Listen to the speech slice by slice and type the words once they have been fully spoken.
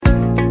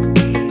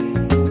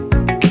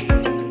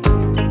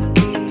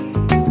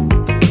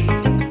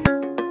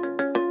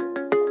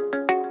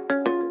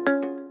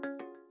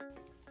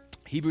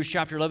Hebrews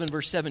chapter 11,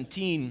 verse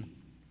 17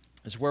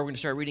 is where we're going to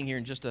start reading here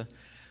in just a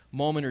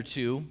moment or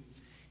two.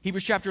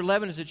 Hebrews chapter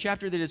 11 is a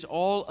chapter that is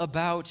all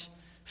about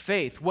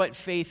faith, what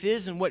faith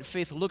is and what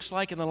faith looks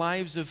like in the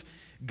lives of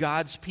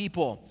God's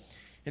people.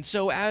 And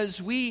so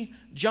as we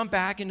jump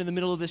back into the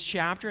middle of this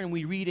chapter and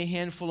we read a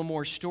handful of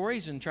more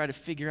stories and try to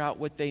figure out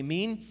what they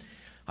mean,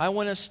 I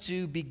want us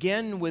to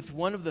begin with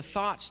one of the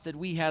thoughts that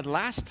we had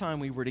last time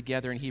we were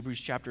together in Hebrews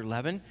chapter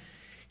 11,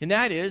 and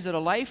that is that a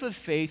life of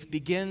faith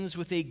begins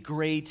with a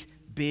great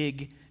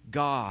big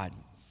God.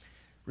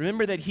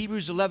 Remember that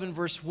Hebrews 11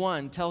 verse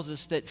 1 tells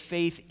us that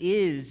faith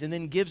is, and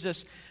then gives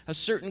us a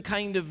certain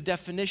kind of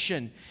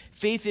definition.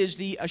 Faith is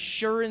the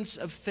assurance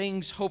of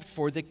things hoped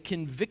for, the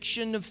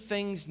conviction of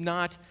things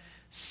not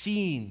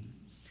seen.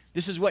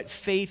 This is what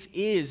faith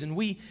is, and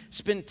we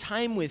spent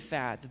time with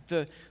that.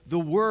 The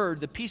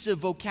word, the piece of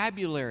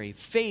vocabulary,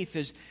 faith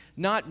is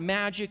not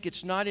magic,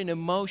 it's not an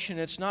emotion,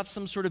 it's not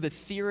some sort of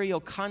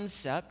ethereal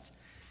concept.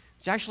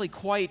 It's actually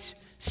quite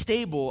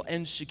stable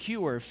and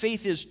secure.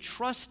 Faith is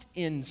trust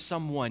in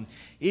someone.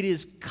 It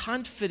is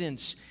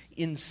confidence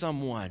in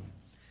someone.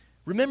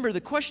 Remember, the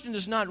question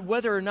is not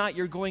whether or not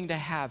you're going to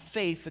have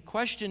faith. The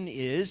question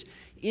is,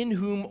 in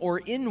whom or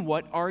in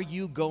what are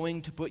you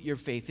going to put your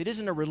faith? It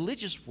isn't a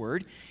religious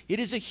word. It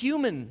is a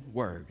human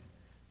word.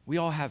 We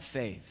all have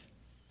faith.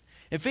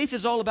 And faith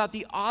is all about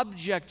the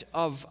object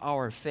of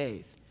our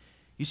faith.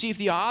 You see, if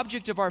the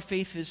object of our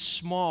faith is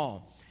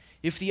small,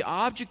 if the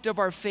object of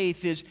our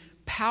faith is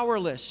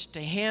powerless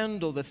to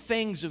handle the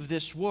things of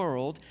this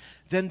world,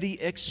 then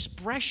the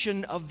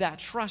expression of that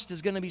trust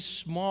is going to be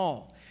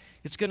small.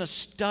 It's going to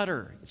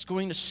stutter. It's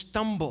going to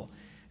stumble.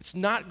 It's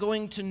not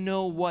going to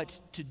know what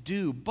to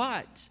do.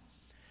 But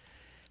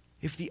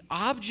if the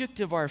object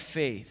of our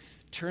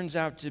faith turns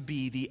out to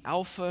be the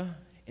Alpha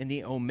and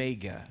the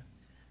Omega,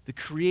 the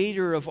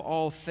creator of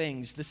all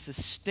things, the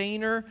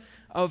sustainer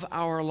of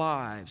our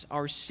lives,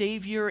 our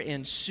Savior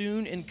and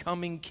soon and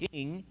coming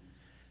King,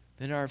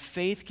 then our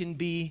faith can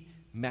be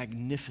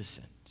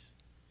magnificent.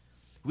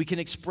 We can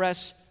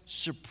express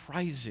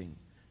surprising,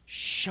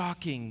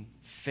 shocking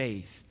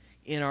faith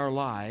in our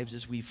lives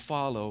as we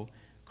follow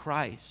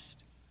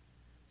Christ.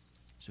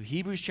 So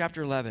Hebrews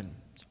chapter 11,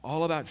 it's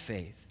all about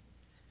faith.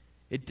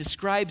 It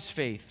describes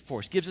faith for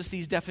us, gives us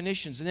these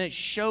definitions, and then it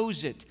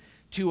shows it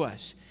to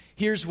us.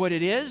 Here's what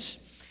it is,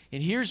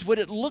 and here's what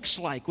it looks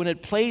like when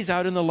it plays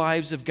out in the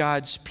lives of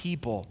God's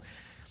people.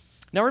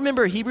 Now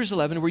remember, Hebrews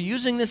 11, we're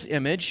using this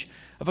image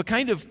of a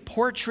kind of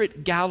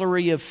portrait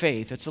gallery of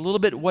faith. It's a little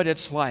bit what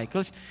it's like.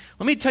 Let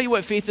me tell you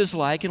what faith is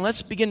like, and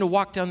let's begin to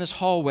walk down this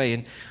hallway,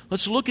 and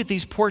let's look at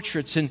these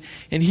portraits, and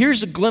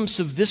here's a glimpse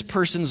of this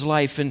person's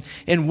life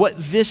and what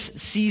this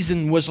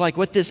season was like,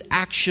 what this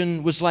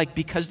action was like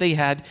because they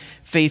had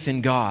faith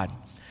in God.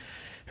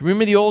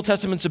 Remember, the Old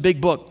Testament's a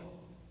big book.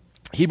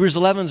 Hebrews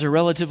 11 is a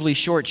relatively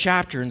short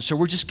chapter, and so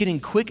we're just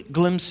getting quick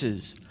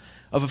glimpses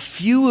of a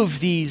few of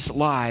these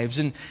lives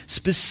and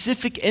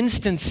specific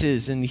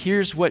instances, and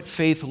here's what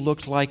faith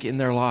looked like in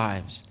their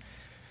lives.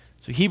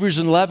 So Hebrews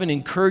 11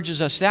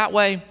 encourages us that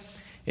way,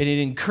 and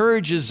it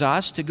encourages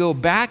us to go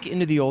back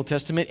into the Old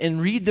Testament and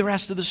read the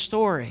rest of the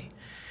story.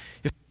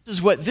 If this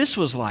is what this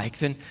was like,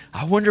 then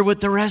I wonder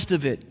what the rest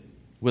of it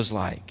was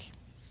like.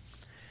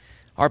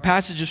 Our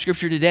passage of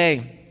Scripture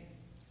today,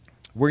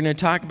 we're going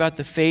to talk about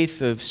the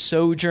faith of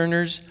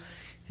sojourners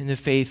and the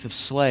faith of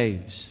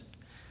slaves.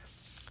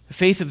 The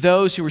faith of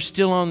those who are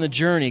still on the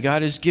journey.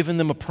 God has given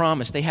them a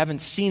promise. They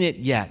haven't seen it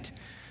yet.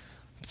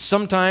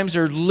 Sometimes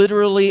they're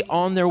literally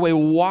on their way,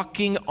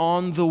 walking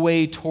on the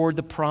way toward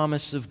the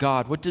promise of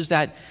God. What does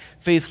that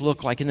faith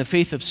look like? In the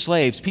faith of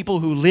slaves, people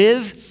who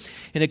live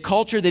in a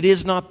culture that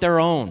is not their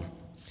own.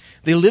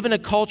 They live in a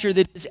culture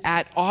that is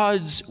at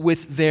odds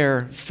with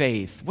their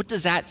faith. What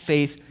does that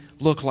faith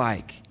look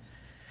like?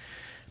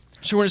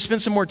 So we're going to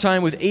spend some more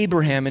time with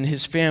Abraham and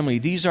his family.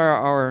 These are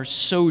our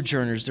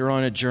sojourners. They're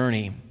on a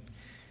journey.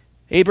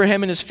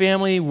 Abraham and his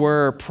family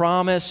were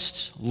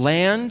promised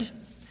land.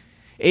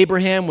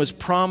 Abraham was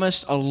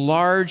promised a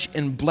large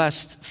and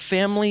blessed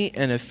family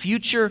and a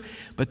future,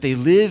 but they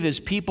live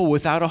as people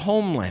without a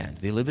homeland.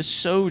 They live as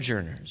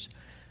sojourners.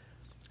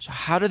 So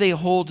how do they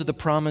hold to the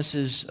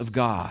promises of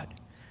God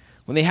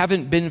when they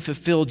haven't been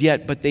fulfilled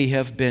yet, but they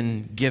have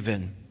been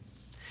given?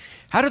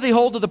 How do they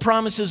hold to the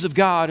promises of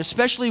God,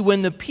 especially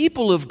when the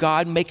people of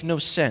God make no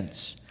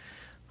sense?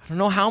 I don't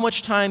know how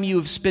much time you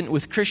have spent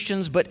with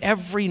Christians, but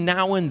every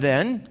now and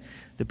then,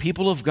 the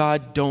people of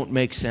God don't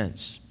make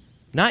sense.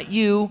 Not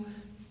you,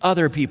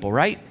 other people,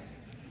 right?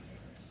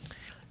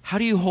 How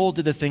do you hold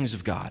to the things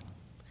of God?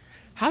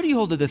 How do you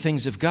hold to the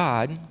things of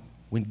God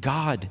when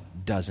God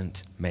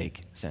doesn't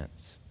make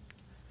sense?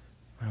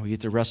 Well, we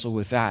get to wrestle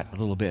with that a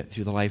little bit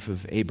through the life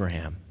of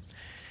Abraham.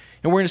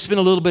 And we're going to spend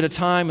a little bit of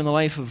time in the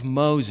life of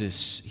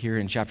Moses here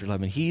in chapter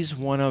 11. He's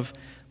one of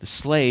the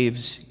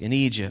slaves in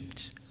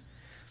Egypt.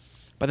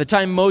 By the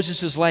time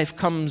Moses' life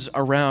comes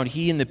around,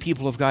 he and the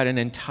people of God, an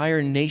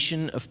entire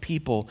nation of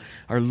people,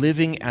 are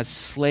living as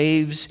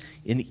slaves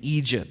in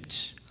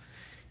Egypt.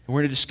 And we're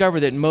going to discover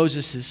that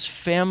Moses'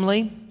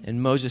 family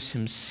and Moses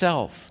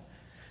himself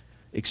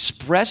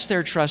express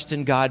their trust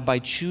in God by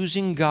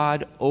choosing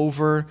God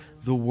over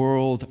the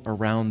world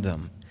around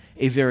them.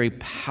 A very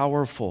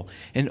powerful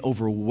and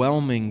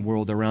overwhelming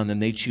world around them.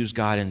 They choose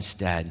God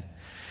instead.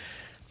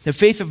 The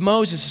faith of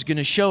Moses is going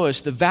to show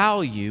us the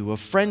value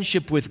of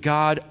friendship with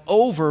God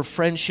over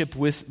friendship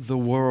with the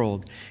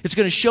world. It's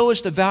going to show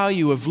us the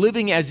value of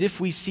living as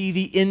if we see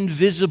the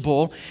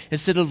invisible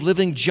instead of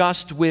living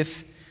just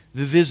with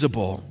the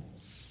visible.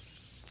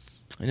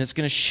 And it's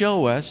going to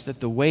show us that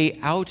the way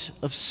out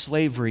of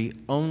slavery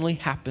only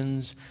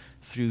happens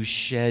through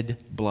shed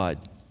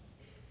blood.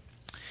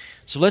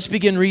 So let's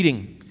begin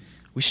reading.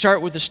 We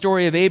start with the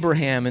story of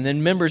Abraham and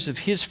then members of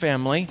his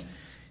family.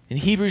 In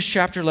Hebrews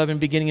chapter 11,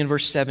 beginning in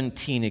verse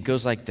 17, it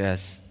goes like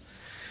this.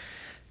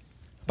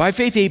 By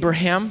faith,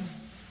 Abraham,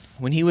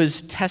 when he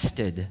was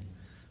tested,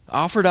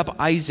 offered up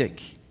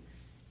Isaac,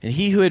 and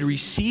he who had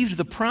received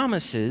the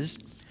promises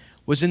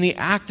was in the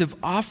act of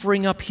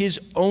offering up his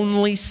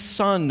only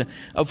son,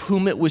 of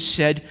whom it was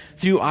said,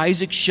 through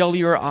Isaac shall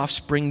your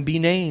offspring be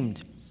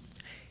named.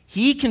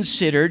 He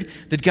considered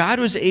that God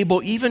was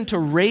able even to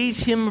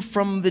raise him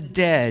from the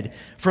dead,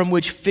 from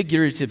which,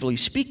 figuratively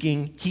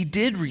speaking, he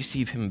did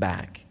receive him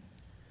back.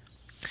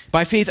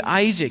 By faith,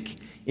 Isaac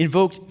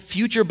invoked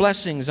future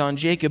blessings on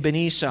Jacob and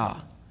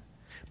Esau.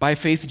 By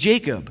faith,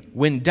 Jacob,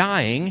 when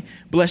dying,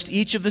 blessed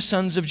each of the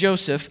sons of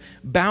Joseph,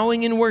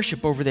 bowing in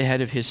worship over the head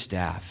of his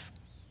staff.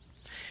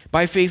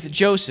 By faith,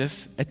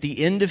 Joseph, at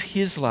the end of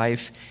his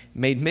life,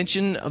 made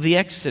mention of the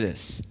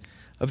Exodus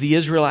of the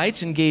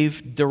Israelites and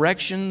gave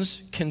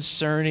directions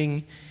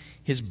concerning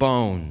his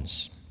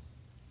bones.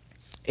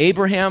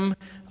 Abraham,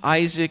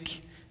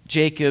 Isaac,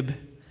 Jacob,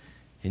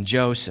 and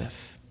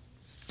Joseph.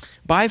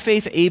 By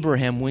faith,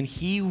 Abraham, when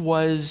he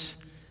was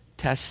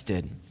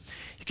tested.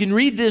 You can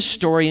read this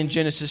story in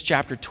Genesis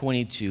chapter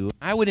 22.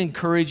 I would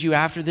encourage you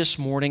after this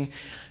morning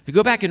to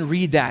go back and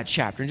read that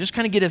chapter and just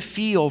kind of get a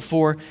feel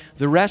for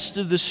the rest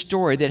of the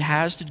story that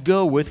has to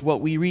go with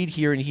what we read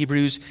here in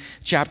Hebrews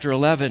chapter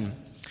 11.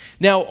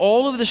 Now,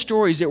 all of the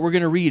stories that we're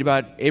going to read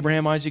about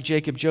Abraham, Isaac,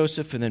 Jacob,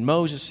 Joseph, and then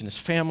Moses and his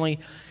family,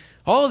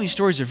 all of these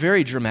stories are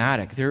very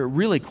dramatic. They're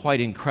really quite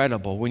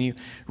incredible. When you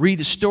read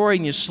the story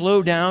and you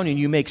slow down and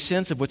you make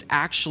sense of what's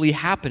actually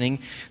happening,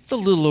 it's a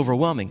little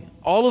overwhelming.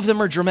 All of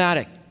them are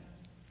dramatic.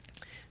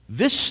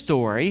 This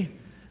story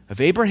of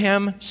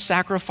Abraham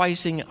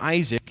sacrificing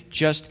Isaac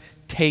just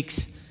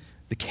takes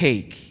the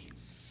cake.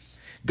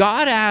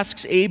 God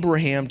asks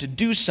Abraham to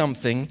do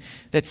something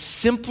that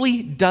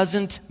simply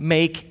doesn't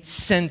make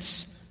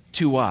sense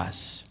to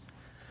us.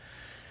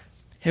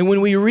 And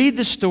when we read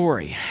the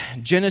story,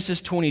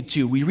 Genesis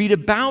 22, we read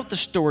about the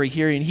story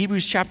here in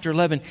Hebrews chapter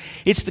 11.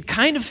 It's the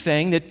kind of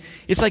thing that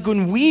it's like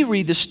when we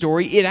read the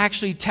story, it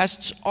actually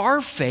tests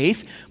our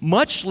faith,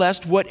 much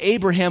less what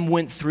Abraham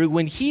went through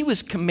when he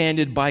was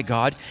commanded by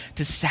God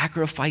to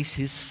sacrifice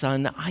his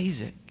son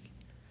Isaac.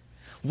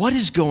 What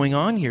is going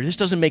on here? This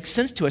doesn't make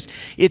sense to us.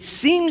 It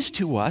seems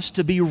to us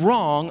to be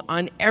wrong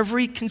on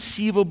every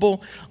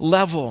conceivable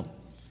level.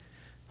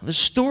 The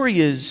story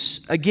is,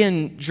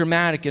 again,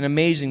 dramatic and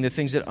amazing, the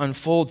things that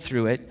unfold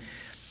through it.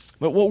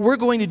 But what we're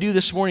going to do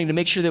this morning to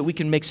make sure that we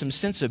can make some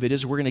sense of it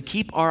is we're going to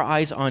keep our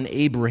eyes on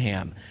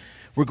Abraham.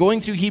 We're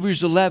going through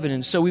Hebrews 11,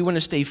 and so we want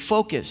to stay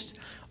focused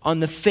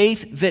on the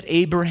faith that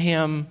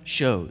Abraham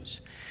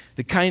shows.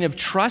 The kind of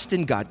trust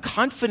in God,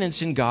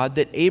 confidence in God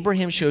that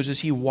Abraham shows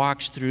as he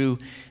walks through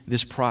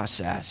this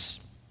process.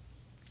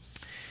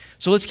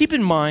 So let's keep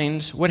in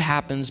mind what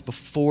happens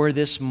before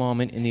this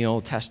moment in the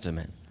Old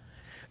Testament.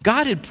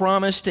 God had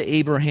promised to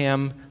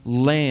Abraham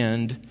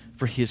land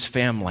for his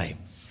family.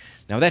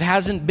 Now, that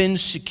hasn't been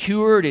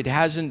secured. It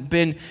hasn't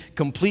been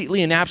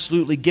completely and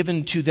absolutely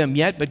given to them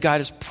yet, but God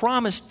has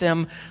promised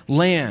them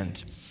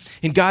land.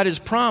 And God has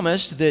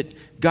promised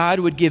that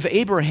God would give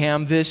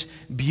Abraham this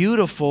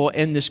beautiful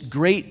and this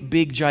great,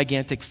 big,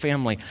 gigantic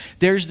family.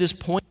 There's this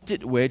point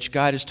at which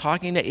God is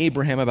talking to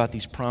Abraham about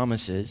these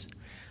promises.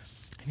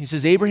 And he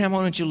says, Abraham,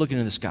 why don't you look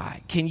into the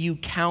sky? Can you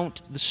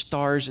count the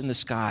stars in the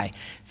sky?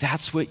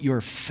 That's what your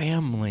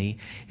family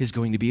is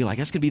going to be like.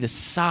 That's going to be the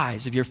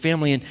size of your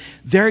family. And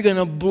they're going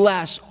to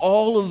bless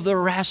all of the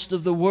rest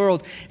of the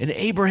world. And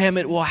Abraham,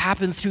 it will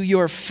happen through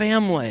your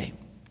family.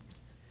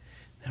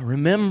 Now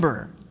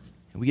remember,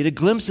 we get a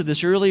glimpse of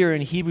this earlier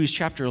in Hebrews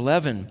chapter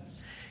 11.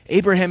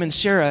 Abraham and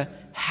Sarah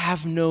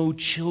have no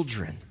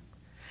children.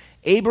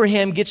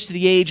 Abraham gets to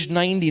the age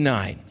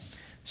 99.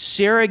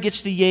 Sarah gets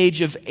to the age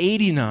of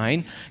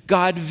 89.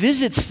 God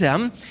visits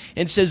them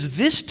and says,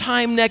 this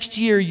time next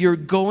year, you're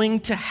going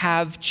to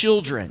have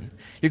children.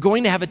 You're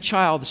going to have a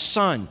child, a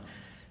son.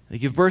 They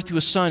give birth to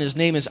a son. His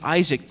name is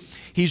Isaac.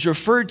 He's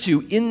referred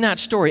to in that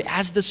story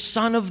as the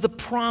son of the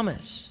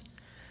promise.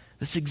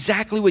 That's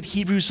exactly what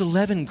Hebrews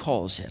 11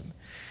 calls him.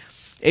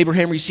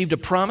 Abraham received a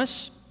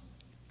promise.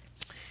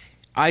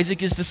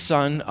 Isaac is the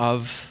son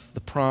of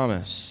the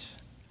promise.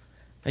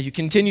 Now you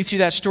continue through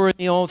that story in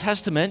the Old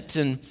Testament,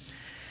 and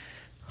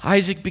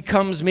Isaac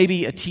becomes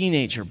maybe a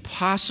teenager,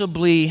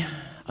 possibly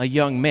a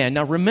young man.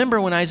 Now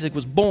remember when Isaac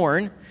was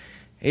born,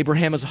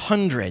 Abraham was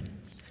 100.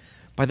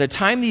 By the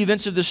time the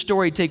events of this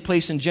story take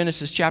place in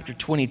Genesis chapter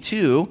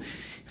 22,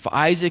 if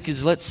Isaac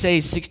is, let's say,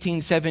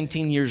 16,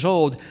 17 years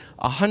old,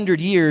 100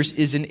 years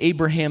is in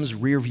Abraham's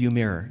rearview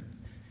mirror.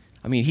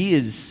 I mean, he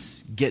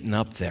is getting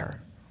up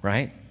there,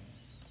 right?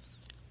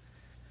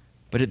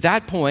 But at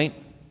that point,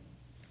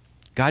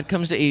 God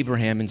comes to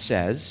Abraham and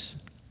says,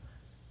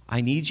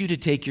 I need you to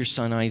take your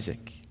son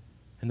Isaac.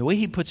 And the way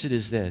he puts it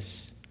is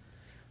this: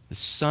 the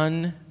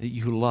son that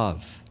you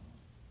love,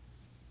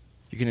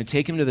 you're going to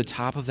take him to the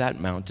top of that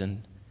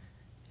mountain,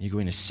 and you're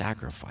going to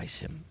sacrifice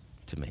him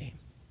to me.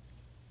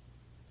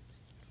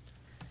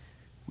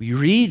 We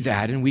read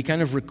that and we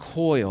kind of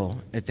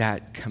recoil at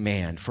that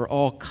command for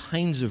all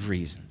kinds of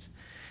reasons.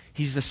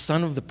 He's the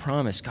son of the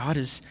promise. God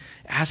is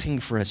asking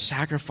for a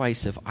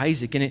sacrifice of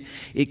Isaac, and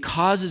it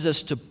causes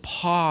us to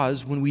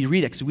pause when we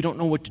read it because we don't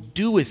know what to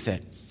do with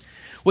it.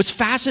 What's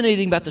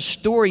fascinating about the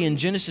story in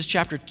Genesis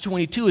chapter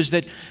 22 is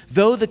that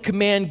though the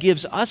command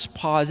gives us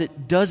pause,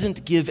 it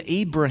doesn't give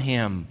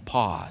Abraham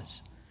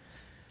pause.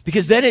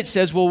 Because then it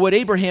says, well, what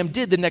Abraham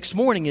did the next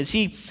morning is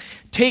he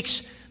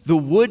takes the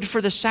wood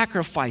for the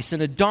sacrifice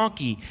and a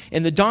donkey,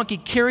 and the donkey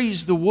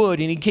carries the wood,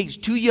 and he takes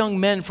two young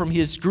men from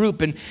his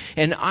group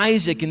and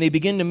Isaac, and they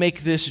begin to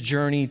make this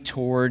journey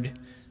toward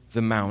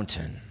the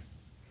mountain.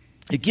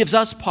 It gives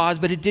us pause,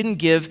 but it didn't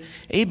give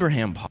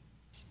Abraham pause.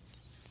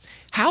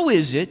 How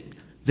is it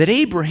that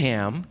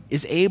Abraham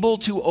is able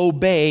to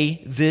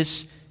obey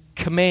this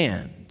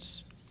command?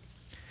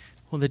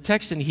 Well, the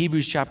text in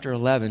Hebrews chapter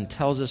 11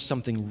 tells us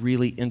something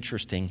really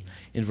interesting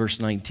in verse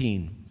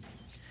 19.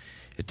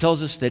 It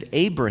tells us that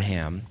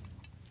Abraham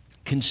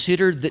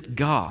considered that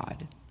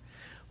God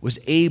was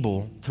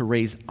able to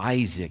raise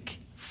Isaac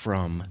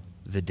from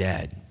the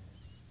dead.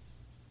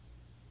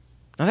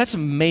 Now that's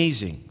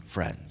amazing,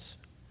 friends.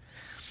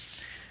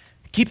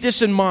 Keep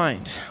this in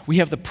mind. We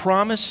have the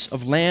promise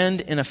of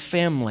land and a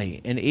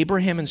family, and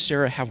Abraham and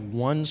Sarah have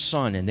one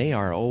son, and they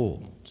are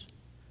old.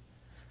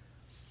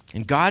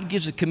 And God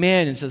gives a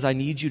command and says, I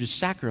need you to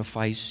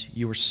sacrifice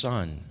your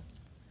son.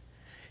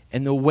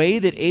 And the way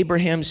that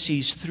Abraham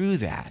sees through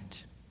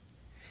that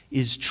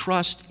is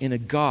trust in a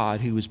God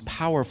who is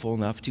powerful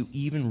enough to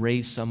even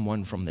raise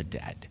someone from the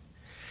dead.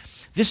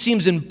 This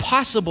seems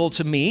impossible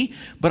to me,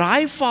 but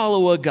I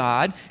follow a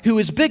God who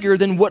is bigger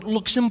than what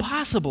looks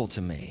impossible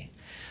to me.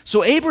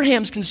 So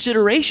Abraham's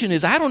consideration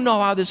is, I don't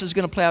know how this is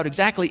going to play out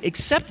exactly,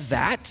 except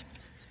that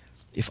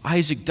if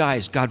Isaac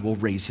dies, God will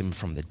raise him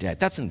from the dead.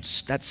 That's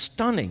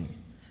stunning.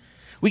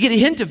 We get a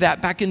hint of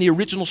that back in the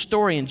original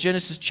story in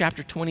Genesis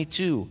chapter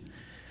 22.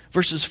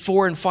 Verses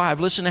 4 and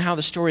 5, listen to how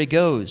the story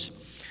goes.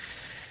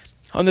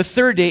 On the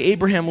third day,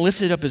 Abraham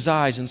lifted up his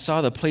eyes and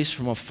saw the place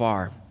from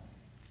afar.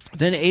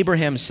 Then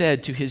Abraham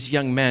said to his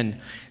young men,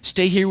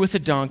 stay here with the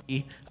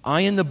donkey.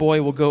 I and the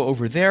boy will go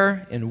over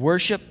there and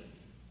worship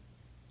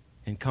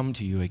and come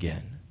to you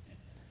again.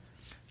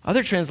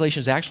 Other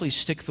translations actually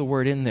stick the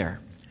word in there,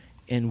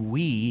 and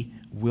we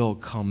will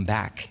come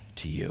back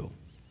to you.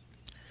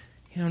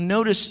 You know,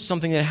 notice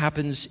something that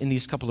happens in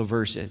these couple of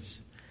verses.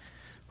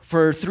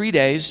 For 3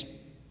 days,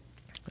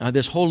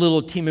 this whole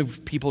little team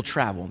of people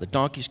travel. The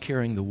donkey's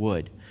carrying the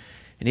wood.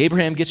 And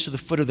Abraham gets to the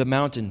foot of the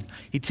mountain.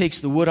 He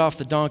takes the wood off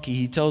the donkey.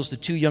 He tells the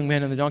two young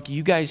men on the donkey,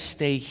 you guys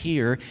stay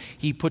here.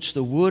 He puts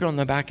the wood on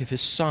the back of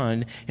his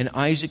son, and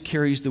Isaac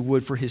carries the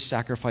wood for his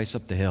sacrifice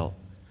up the hill.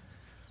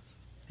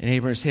 And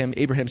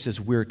Abraham says,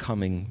 we're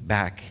coming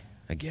back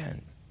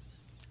again.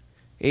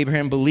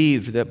 Abraham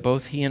believed that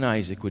both he and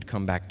Isaac would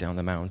come back down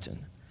the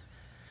mountain.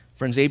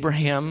 Friends,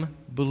 Abraham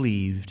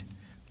believed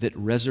that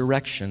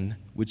resurrection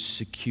would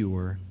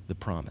secure the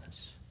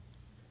promise.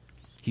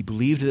 He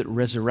believed that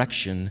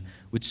resurrection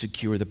would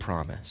secure the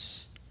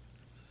promise.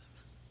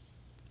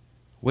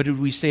 What did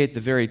we say at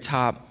the very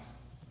top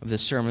of the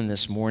sermon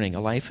this morning?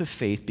 A life of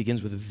faith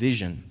begins with a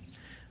vision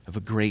of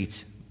a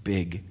great,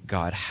 big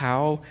God.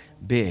 How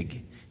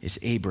big is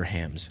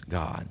Abraham's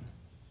God?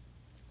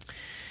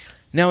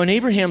 Now, in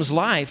Abraham's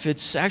life,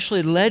 it's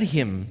actually led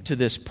him to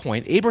this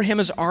point. Abraham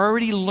has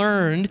already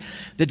learned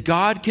that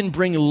God can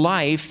bring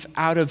life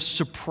out of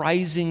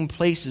surprising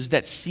places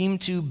that seem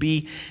to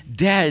be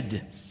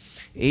dead.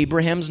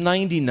 Abraham's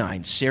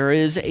 99, Sarah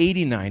is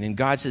 89, and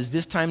God says,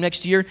 this time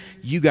next year,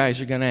 you guys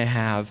are going to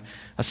have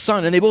a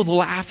son. And they both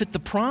laugh at the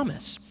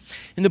promise.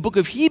 And the book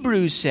of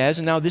Hebrews says,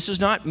 and now this is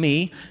not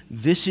me,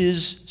 this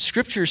is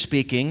Scripture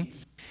speaking,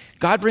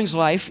 God brings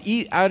life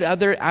out of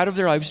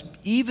their lives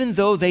even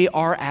though they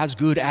are as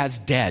good as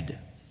dead.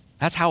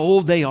 That's how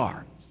old they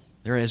are.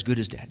 They're as good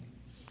as dead.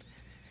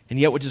 And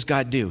yet what does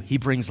God do? He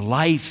brings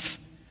life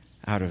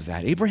out of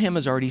that. Abraham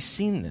has already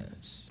seen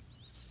this.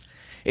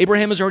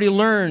 Abraham has already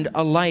learned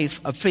a life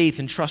of faith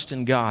and trust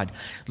in God,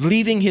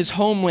 leaving his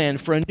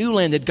homeland for a new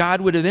land that God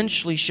would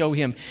eventually show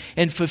him,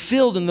 and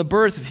fulfilled in the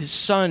birth of his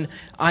son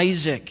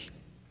Isaac.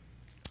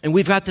 And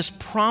we've got this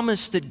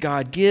promise that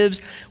God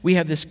gives. We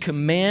have this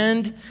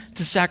command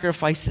to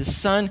sacrifice his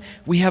son.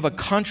 We have a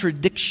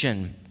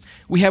contradiction.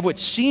 We have what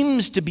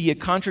seems to be a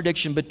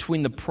contradiction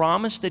between the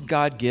promise that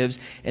God gives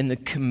and the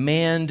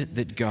command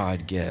that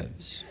God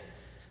gives.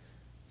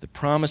 the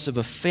promise of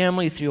a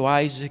family through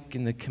Isaac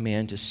and the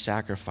command to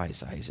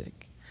sacrifice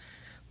Isaac.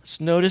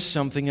 Let's notice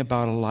something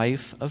about a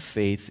life of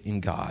faith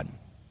in God.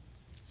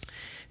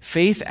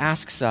 Faith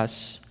asks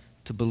us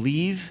to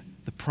believe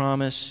the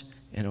promise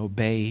and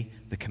obey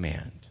the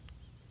command.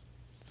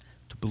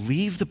 To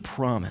believe the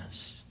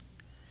promise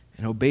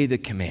and obey the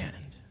command.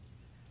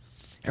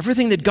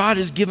 Everything that God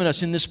has given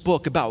us in this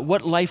book about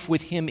what life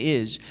with Him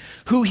is,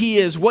 who He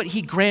is, what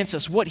He grants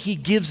us, what He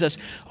gives us,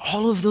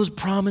 all of those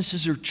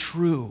promises are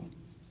true.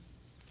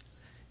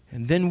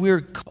 And then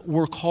we're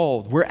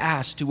called, we're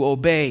asked to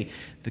obey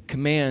the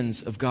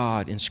commands of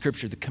God in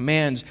Scripture, the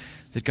commands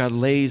that God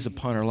lays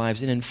upon our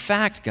lives. And in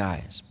fact,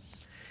 guys,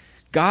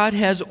 God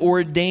has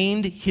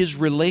ordained His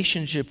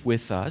relationship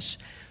with us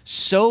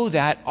so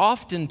that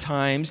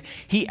oftentimes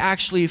He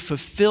actually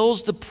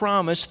fulfills the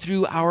promise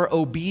through our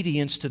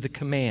obedience to the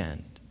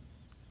command.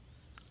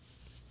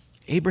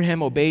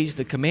 Abraham obeys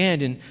the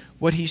command, and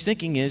what he's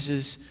thinking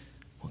is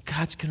well,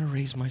 God's going to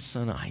raise my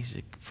son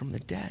Isaac from the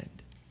dead.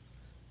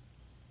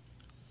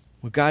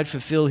 Will God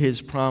fulfill His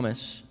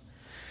promise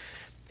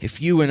if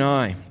you and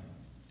I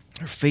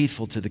are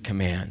faithful to the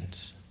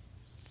commands?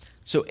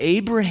 So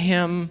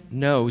Abraham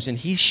knows, and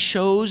he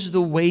shows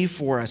the way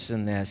for us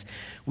in this.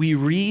 We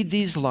read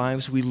these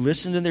lives, we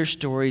listen to their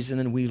stories, and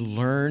then we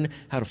learn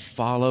how to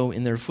follow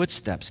in their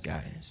footsteps,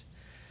 guys.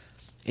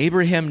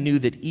 Abraham knew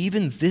that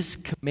even this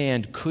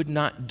command could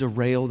not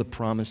derail the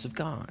promise of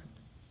God.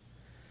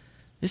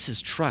 This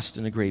is trust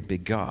in a great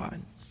big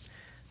God.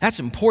 That's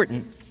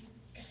important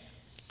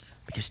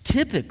because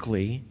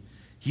typically,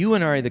 you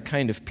and I are the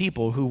kind of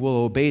people who will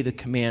obey the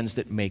commands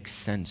that make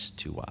sense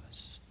to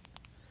us.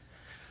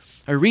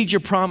 I read your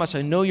promise,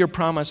 I know your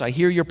promise, I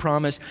hear your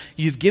promise.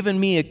 You've given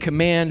me a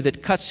command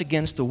that cuts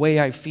against the way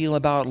I feel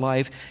about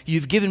life.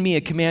 You've given me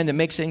a command that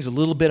makes things a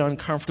little bit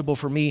uncomfortable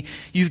for me.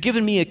 You've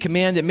given me a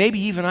command that maybe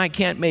even I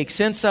can't make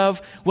sense of.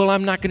 Well,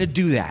 I'm not going to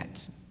do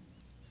that.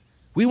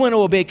 We want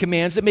to obey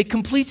commands that make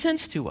complete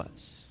sense to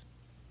us.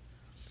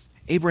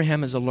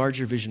 Abraham has a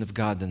larger vision of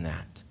God than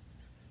that.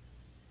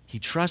 He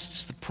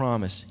trusts the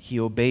promise. He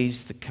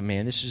obeys the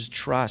command. This is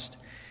trust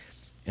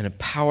in a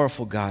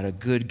powerful God, a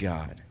good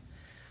God.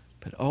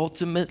 But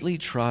ultimately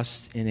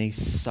trust in a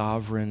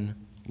sovereign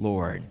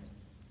Lord.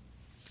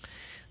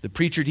 The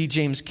preacher D.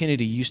 James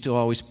Kennedy used to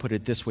always put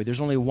it this way: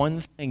 there's only one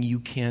thing you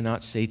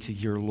cannot say to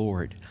your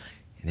Lord,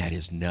 and that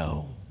is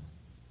no.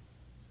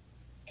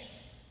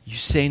 You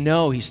say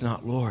no, He's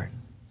not Lord.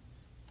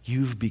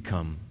 You've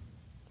become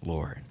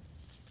Lord.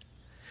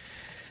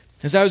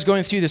 As I was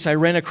going through this, I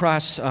ran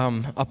across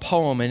a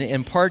poem,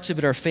 and parts of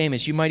it are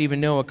famous. You might even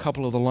know a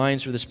couple of the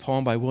lines for this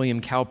poem by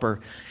William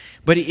Cowper.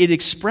 But it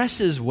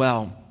expresses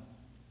well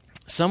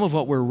some of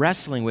what we're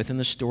wrestling with in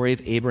the story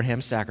of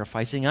Abraham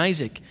sacrificing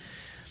Isaac.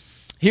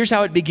 Here's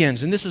how it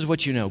begins, and this is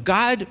what you know.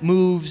 God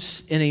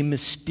moves in a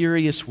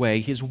mysterious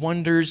way, His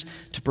wonders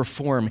to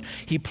perform.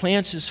 He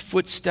plants His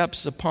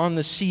footsteps upon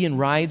the sea and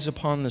rides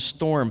upon the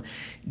storm.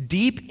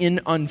 Deep in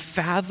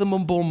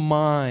unfathomable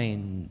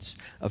minds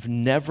of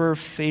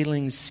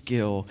never-failing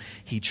skill,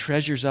 He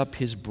treasures up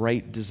His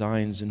bright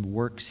designs and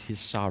works His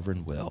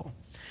sovereign will.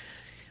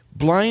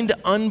 Blind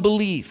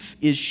unbelief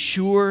is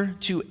sure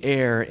to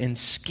err and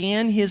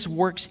scan His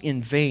works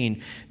in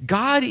vain.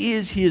 God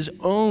is His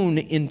own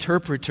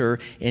interpreter,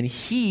 and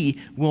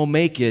He will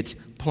make it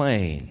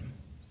plain.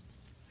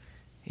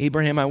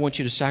 Abraham, I want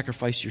you to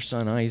sacrifice your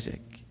son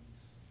Isaac.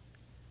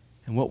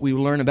 And what we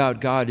learn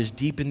about God is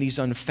deep in these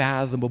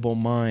unfathomable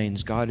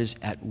minds, God is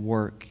at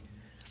work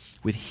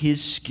with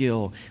His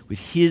skill, with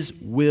His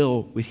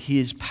will, with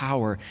His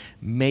power,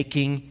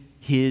 making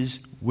His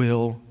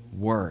will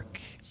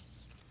work.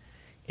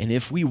 And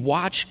if we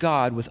watch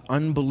God with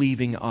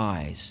unbelieving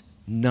eyes,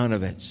 none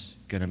of it's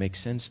going to make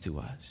sense to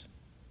us.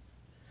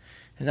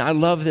 And I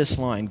love this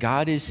line: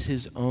 God is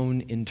His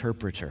own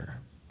interpreter.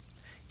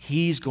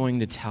 He's going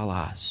to tell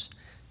us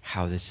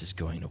how this is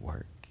going to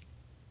work.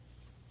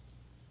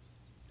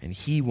 And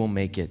He will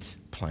make it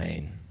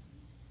plain.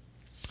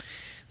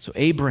 So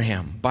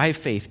Abraham, by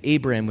faith,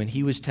 when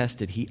he was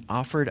tested, he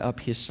offered up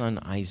his son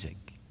Isaac,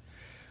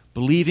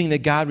 believing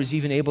that God was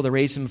even able to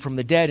raise him from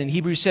the dead. And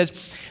Hebrews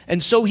says,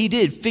 and so he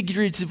did,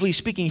 figuratively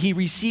speaking. He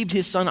received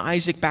his son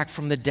Isaac back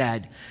from the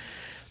dead.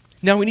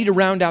 Now we need to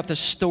round out the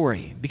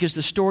story, because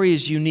the story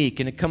is unique,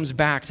 and it comes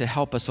back to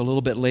help us a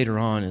little bit later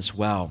on as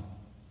well.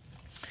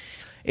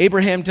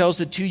 Abraham tells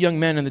the two young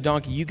men and the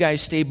donkey, you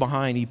guys stay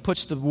behind. He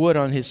puts the wood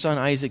on his son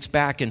Isaac's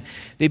back, and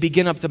they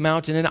begin up the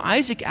mountain. And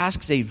Isaac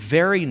asks a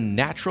very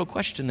natural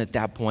question at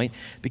that point,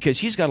 because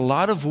he's got a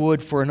lot of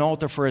wood for an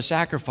altar for a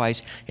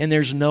sacrifice, and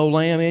there's no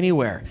lamb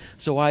anywhere.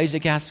 So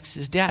Isaac asks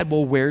his dad,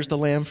 well, where's the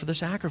lamb for the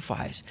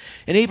sacrifice?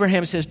 And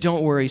Abraham says,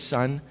 don't worry,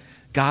 son.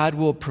 God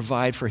will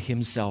provide for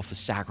Himself a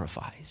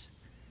sacrifice.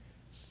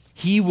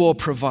 He will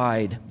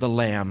provide the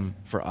lamb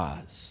for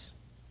us.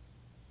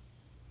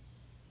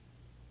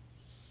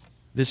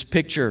 This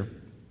picture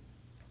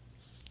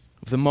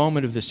of the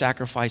moment of the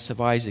sacrifice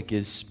of Isaac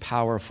is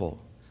powerful.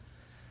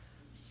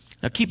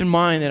 Now keep in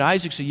mind that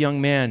Isaac's a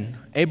young man,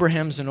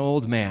 Abraham's an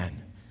old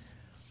man.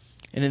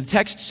 And the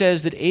text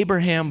says that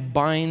Abraham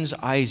binds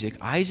Isaac.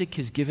 Isaac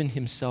has given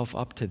himself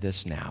up to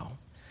this now,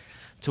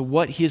 to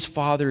what his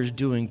father is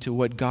doing, to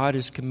what God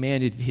has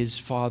commanded his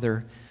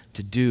father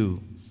to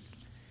do.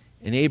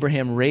 And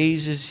Abraham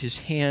raises his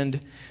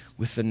hand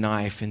with the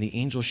knife, and the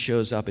angel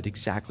shows up at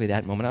exactly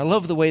that moment. I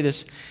love the way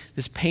this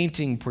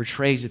painting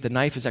portrays it. The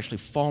knife has actually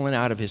fallen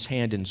out of his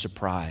hand in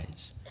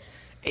surprise.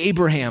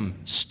 Abraham,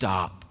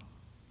 stop.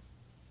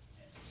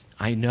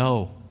 I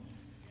know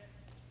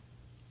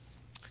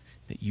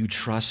that you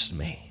trust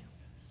me.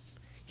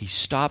 He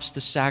stops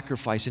the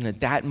sacrifice, and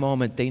at that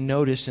moment they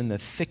notice in the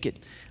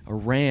thicket a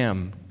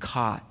ram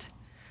caught.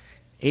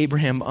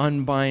 Abraham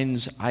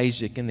unbinds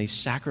Isaac, and they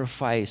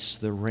sacrifice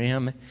the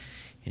ram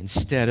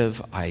instead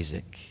of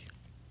Isaac.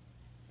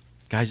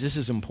 Guys, this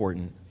is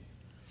important.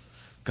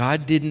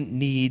 God didn't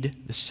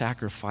need the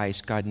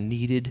sacrifice. God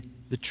needed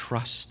the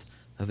trust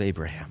of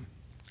Abraham.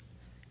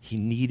 He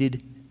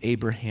needed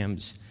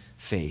Abraham's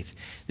faith.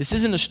 This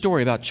isn't a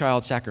story about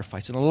child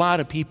sacrifice. And a lot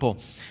of people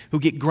who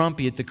get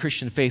grumpy at the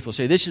Christian faith will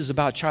say, this is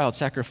about child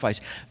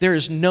sacrifice. There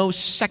is no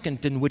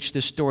second in which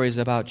this story is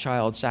about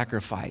child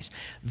sacrifice.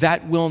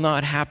 That will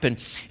not happen.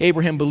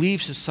 Abraham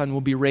believes his son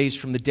will be raised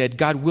from the dead.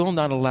 God will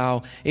not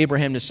allow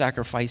Abraham to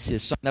sacrifice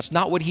his son. That's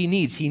not what he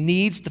needs. He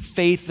needs the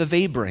faith of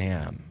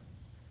Abraham.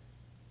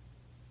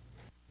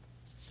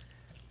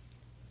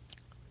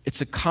 It's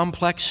a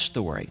complex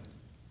story.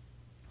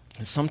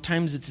 And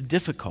sometimes it's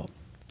difficult.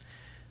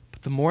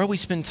 The more we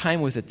spend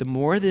time with it, the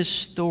more this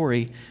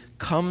story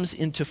comes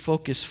into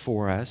focus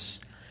for us,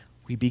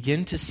 we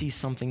begin to see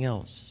something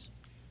else.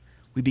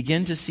 We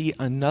begin to see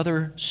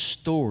another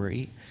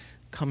story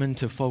come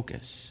into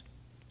focus.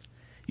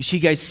 You see,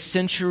 guys,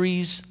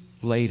 centuries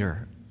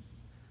later,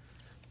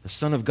 the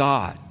Son of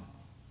God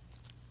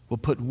will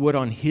put wood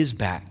on his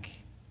back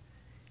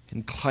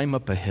and climb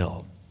up a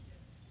hill.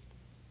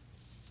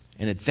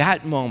 And at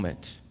that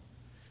moment,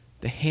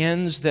 the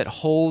hands that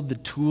hold the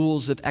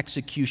tools of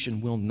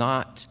execution will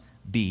not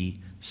be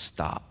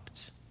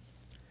stopped.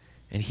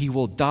 And he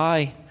will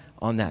die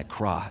on that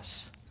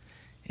cross,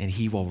 and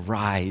he will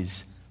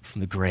rise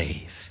from the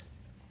grave.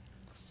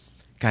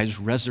 Guys,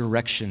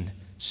 resurrection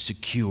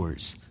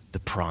secures the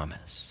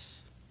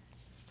promise.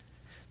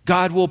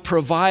 God will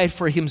provide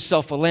for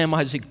himself a lamb.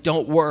 Isaac,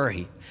 don't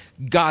worry.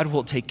 God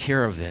will take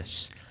care of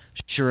this.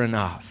 Sure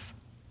enough.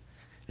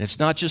 And it's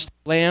not just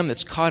a lamb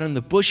that's caught in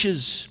the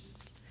bushes.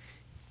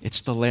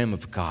 It's the Lamb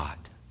of God.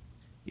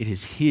 It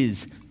is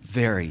his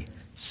very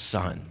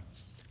son,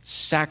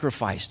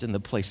 sacrificed in the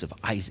place of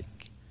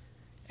Isaac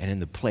and in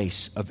the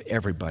place of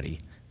everybody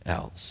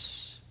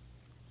else.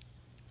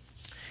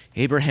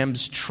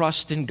 Abraham's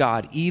trust in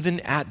God,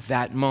 even at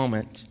that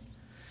moment,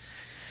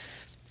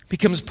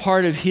 becomes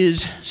part of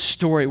his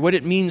story, what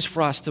it means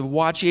for us to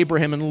watch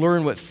Abraham and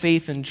learn what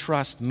faith and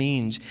trust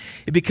means.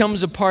 It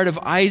becomes a part of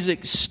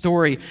Isaac's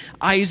story.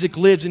 Isaac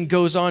lives and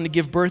goes on to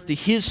give birth to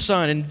his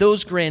son and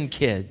those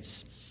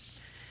grandkids.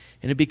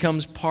 And it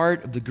becomes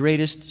part of the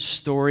greatest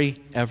story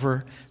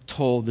ever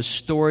told, the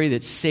story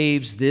that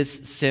saves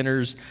this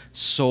sinner's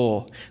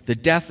soul, the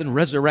death and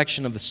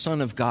resurrection of the Son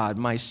of God,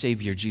 my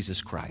Savior,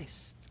 Jesus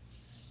Christ.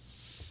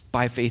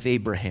 By faith,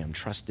 Abraham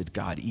trusted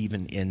God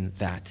even in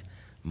that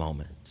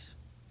moment.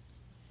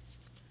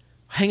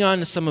 Hang on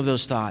to some of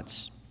those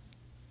thoughts.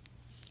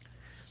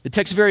 The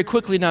text very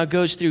quickly now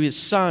goes through his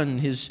son,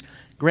 his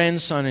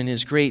grandson, and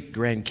his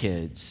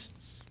great-grandkids,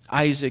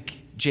 Isaac,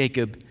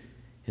 Jacob,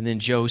 and then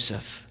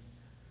Joseph.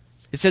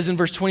 It says in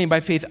verse 20,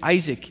 by faith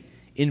Isaac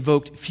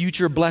invoked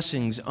future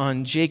blessings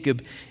on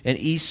Jacob and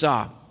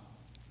Esau.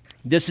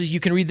 You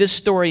can read this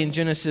story in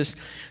Genesis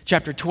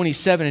chapter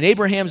 27. And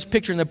Abraham's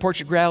picture in the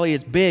portrait gallery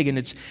is big and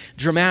it's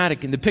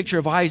dramatic. And the picture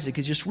of Isaac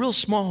is just real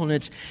small and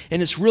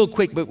it's real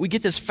quick. But we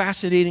get this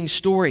fascinating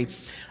story.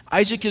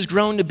 Isaac has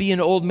grown to be an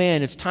old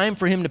man. It's time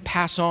for him to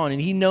pass on. And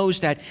he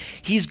knows that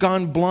he's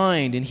gone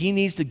blind and he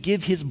needs to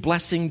give his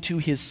blessing to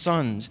his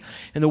sons.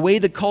 And the way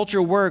the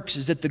culture works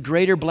is that the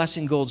greater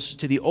blessing goes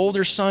to the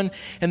older son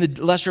and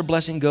the lesser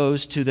blessing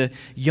goes to the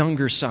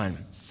younger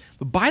son.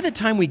 But by the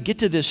time we get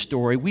to this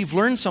story, we've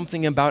learned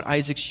something about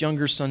Isaac's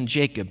younger son,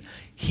 Jacob.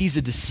 He's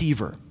a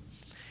deceiver.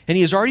 And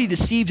he has already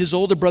deceived his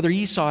older brother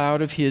Esau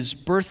out of his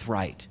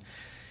birthright.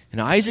 And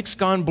Isaac's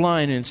gone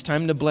blind, and it's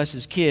time to bless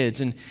his kids.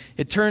 And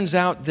it turns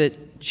out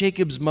that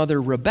Jacob's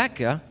mother,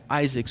 Rebekah,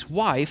 Isaac's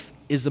wife,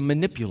 is a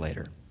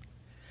manipulator.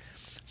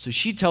 So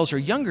she tells her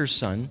younger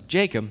son,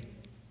 Jacob,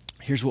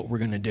 here's what we're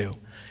going to do.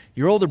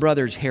 Your older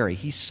brother is hairy.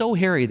 He's so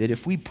hairy that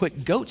if we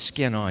put goat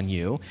skin on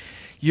you,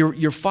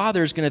 your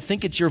father's going to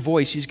think it's your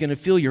voice. He's going to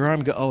feel your arm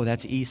and go, oh,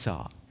 that's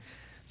Esau.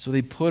 So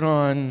they put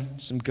on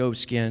some goat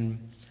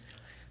skin.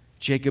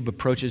 Jacob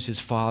approaches his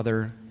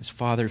father. His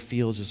father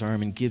feels his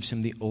arm and gives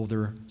him the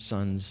older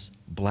son's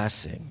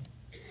blessing.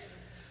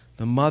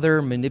 The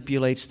mother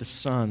manipulates the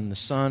son. The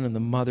son and the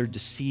mother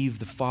deceive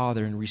the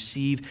father and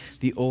receive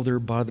the older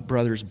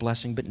brother's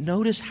blessing. But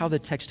notice how the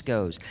text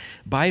goes.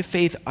 By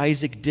faith,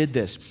 Isaac did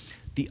this.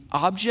 The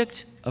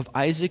object of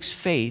Isaac's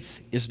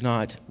faith is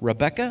not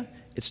Rebekah.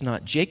 It's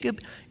not Jacob.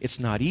 It's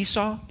not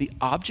Esau. The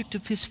object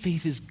of his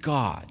faith is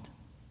God.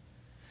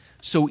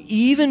 So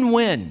even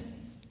when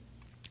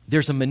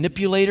there's a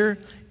manipulator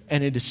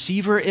and a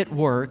deceiver at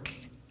work,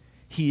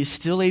 he is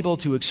still able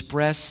to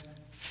express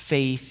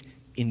faith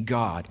in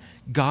God.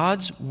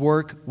 God's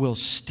work will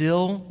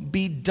still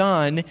be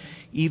done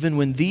even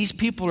when these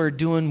people are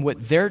doing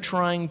what they're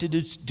trying to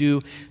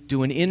do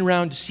an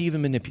in-round deceive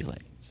and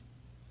manipulate.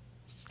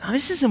 Now,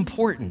 this is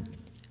important.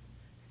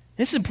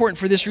 This is important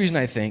for this reason,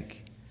 I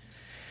think.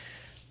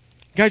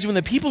 Guys, when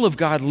the people of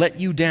God let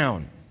you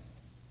down,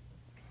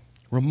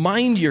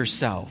 remind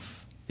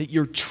yourself that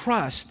your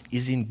trust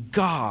is in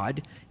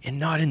God and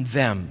not in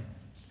them.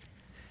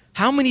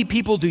 How many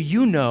people do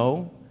you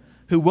know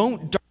who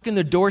won't darken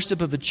the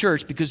doorstep of a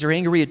church because they're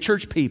angry at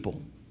church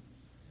people?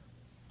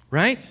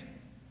 Right?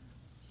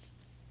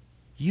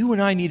 You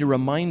and I need to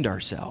remind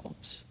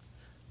ourselves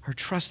our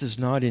trust is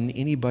not in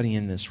anybody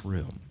in this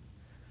room.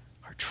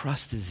 Our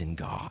trust is in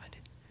God.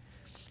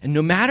 And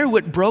no matter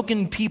what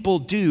broken people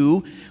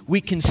do,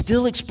 we can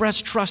still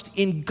express trust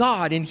in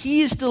God, and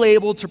He is still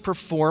able to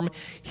perform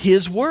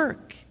His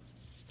work.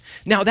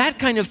 Now, that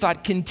kind of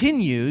thought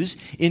continues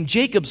in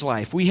Jacob's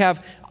life. We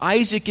have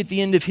Isaac at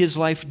the end of his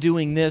life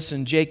doing this,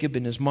 and Jacob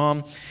and his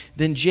mom.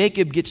 Then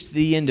Jacob gets to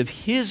the end of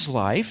his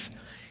life,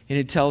 and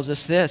it tells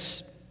us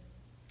this.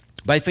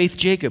 By faith,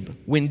 Jacob,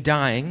 when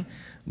dying,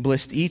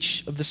 blessed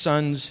each of the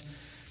sons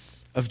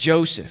of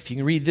Joseph. You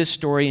can read this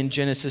story in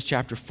Genesis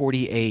chapter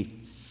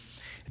 48.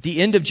 At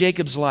the end of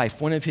Jacob's life,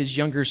 one of his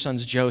younger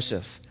sons,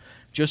 Joseph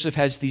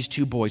has these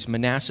two boys,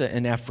 Manasseh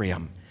and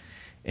Ephraim.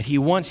 And he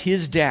wants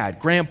his dad,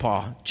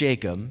 Grandpa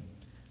Jacob,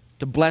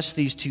 to bless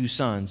these two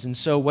sons. And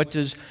so what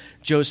does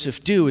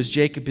Joseph do as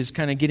Jacob is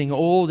kind of getting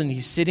old and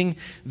he's sitting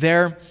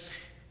there?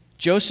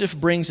 Joseph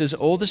brings his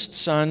oldest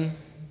son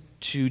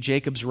to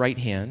Jacob's right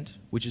hand,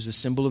 which is a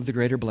symbol of the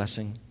greater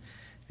blessing.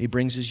 He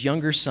brings his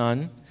younger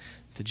son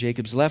to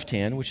Jacob's left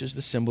hand, which is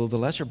the symbol of the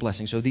lesser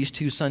blessing. So these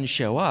two sons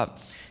show up,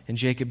 and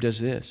Jacob does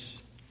this.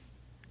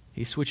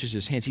 He switches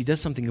his hands. He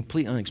does something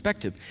completely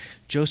unexpected.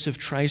 Joseph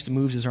tries to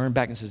move his arm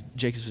back and says,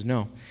 Jacob says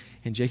no.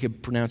 And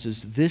Jacob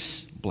pronounces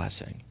this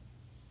blessing.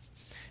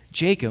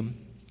 Jacob,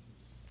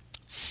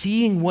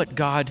 seeing what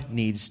God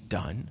needs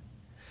done,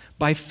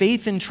 by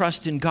faith and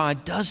trust in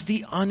God, does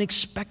the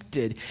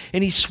unexpected.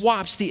 And he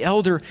swaps the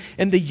elder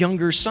and the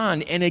younger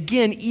son. And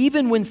again,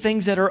 even when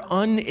things that are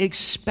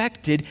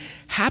unexpected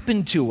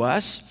happen to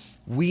us,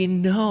 we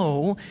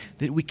know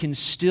that we can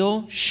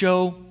still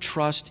show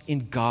trust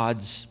in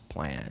God's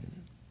plan.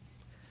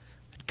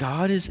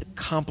 God is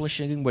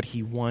accomplishing what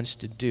He wants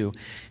to do.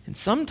 And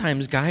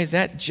sometimes, guys,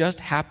 that just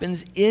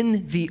happens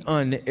in the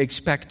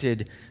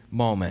unexpected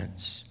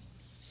moments.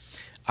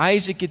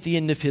 Isaac at the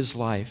end of his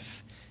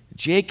life,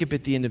 Jacob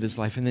at the end of his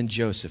life, and then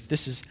Joseph.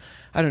 This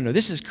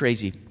is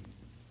crazy.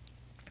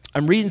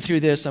 I'm reading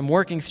through this, I'm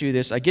working through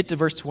this, I get to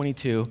verse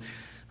 22.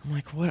 I'm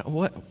like,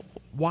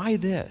 why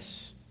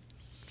this?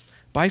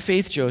 By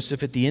faith,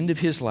 Joseph, at the end of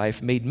his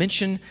life, made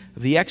mention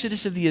of the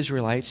exodus of the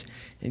Israelites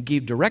and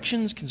gave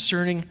directions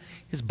concerning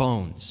his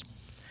bones.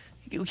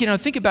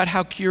 Think about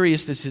how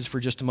curious this is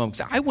for just a moment,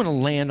 because I want to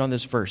land on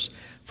this verse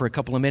for a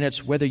couple of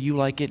minutes, whether you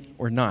like it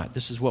or not.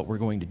 This is what we're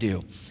going to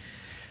do.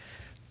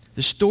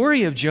 The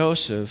story of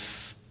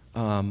Joseph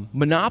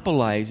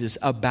monopolizes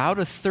about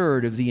a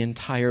third of the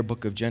entire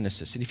book of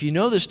Genesis. And if you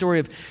know the story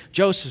of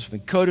Joseph, the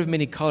coat of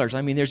many colors,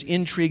 there's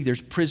intrigue,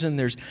 there's prison,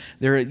 there's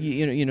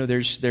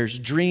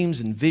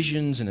dreams and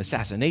visions and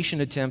assassination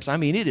attempts.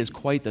 It is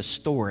quite the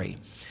story.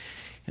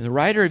 And the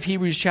writer of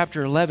Hebrews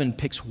chapter 11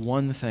 picks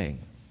one thing.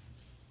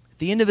 At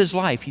the end of his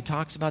life, he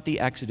talks about the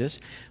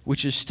Exodus,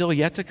 which is still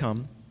yet to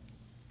come,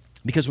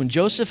 because when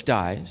Joseph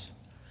dies,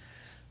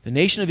 the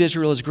nation of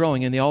Israel is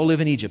growing, and they all live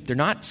in Egypt. They're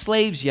not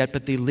slaves yet,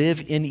 but they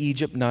live in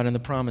Egypt, not in the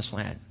Promised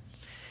Land.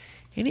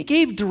 And he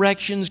gave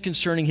directions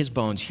concerning his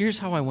bones. Here's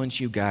how I want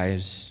you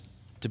guys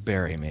to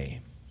bury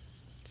me.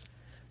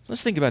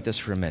 Let's think about this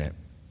for a minute.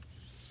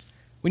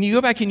 When you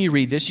go back and you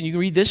read this, and you can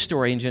read this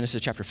story in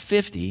Genesis chapter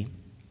 50,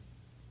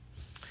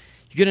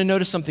 you're going to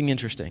notice something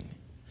interesting.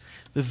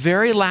 The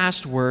very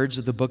last words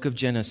of the book of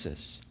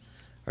Genesis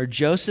are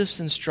Joseph's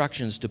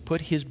instructions to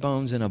put his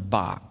bones in a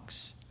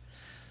box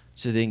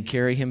so they can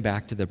carry him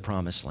back to the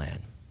Promised Land.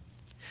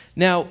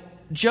 Now,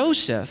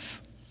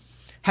 Joseph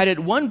had at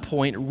one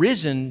point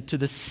risen to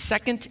the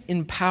second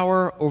in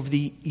power over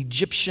the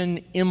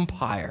Egyptian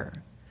empire.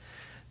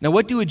 Now,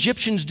 what do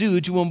Egyptians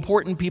do to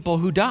important people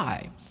who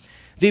die?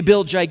 They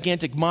build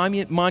gigantic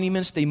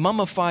monuments, they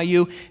mummify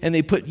you, and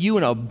they put you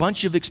in a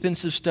bunch of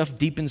expensive stuff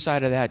deep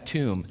inside of that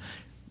tomb.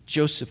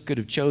 Joseph could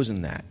have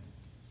chosen that.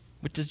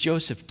 What does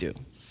Joseph do?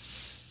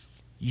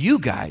 You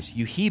guys,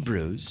 you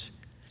Hebrews,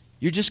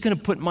 you're just going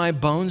to put my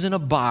bones in a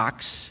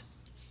box,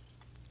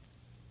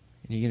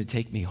 and you're going to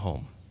take me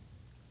home.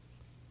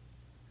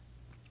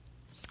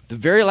 The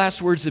very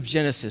last words of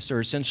Genesis are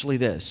essentially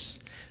this.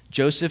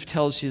 Joseph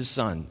tells his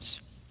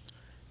sons,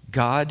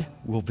 God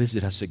will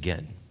visit us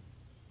again.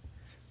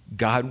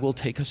 God will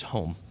take us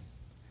home,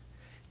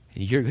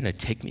 and you're going to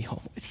take me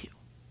home with you.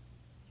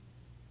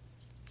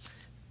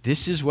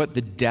 This is what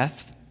the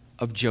death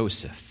of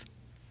Joseph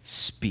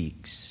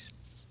speaks.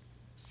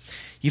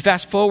 You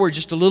fast forward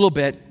just a little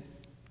bit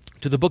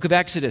to the book of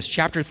Exodus,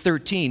 chapter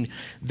 13.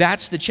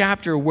 That's the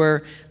chapter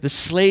where the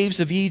slaves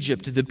of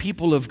Egypt, the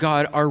people of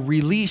God, are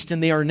released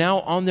and they are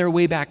now on their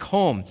way back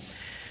home.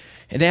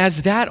 And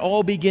as that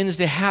all begins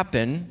to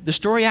happen, the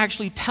story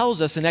actually tells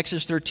us in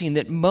Exodus 13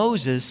 that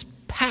Moses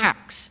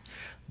packs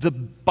the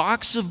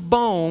box of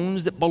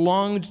bones that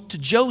belonged to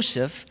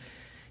Joseph.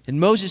 And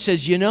Moses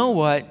says, you know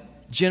what?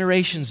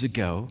 Generations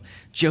ago,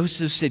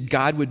 Joseph said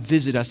God would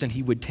visit us and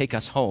he would take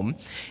us home.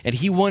 And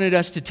he wanted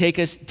us to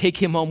take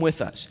him home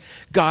with us.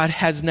 God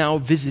has now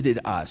visited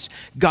us.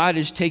 God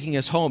is taking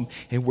us home,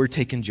 and we're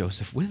taking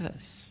Joseph with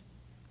us.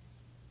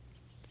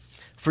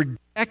 For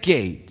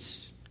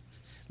decades,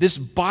 this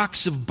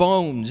box of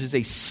bones is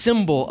a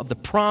symbol of the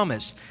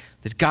promise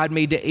that God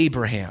made to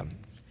Abraham.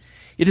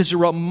 It is a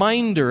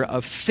reminder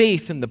of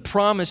faith in the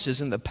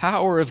promises and the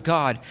power of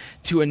God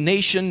to a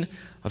nation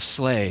of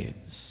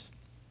slaves.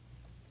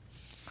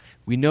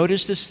 We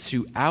notice this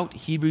throughout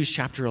Hebrews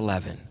chapter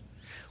 11.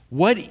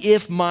 What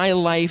if my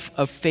life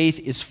of faith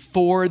is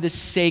for the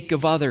sake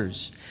of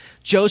others?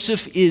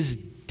 Joseph is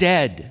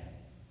dead,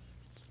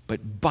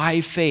 but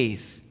by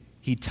faith,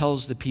 he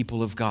tells the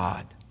people of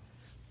God,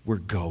 we're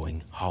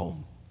going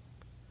home.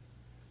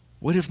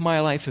 What if my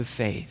life of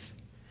faith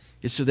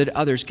is so that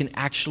others can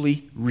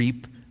actually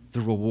reap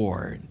the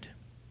reward?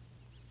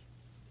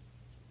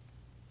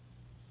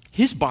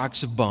 His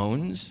box of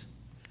bones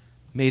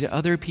made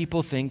other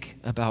people think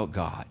about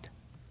God.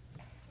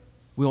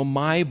 Will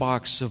my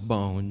box of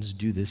bones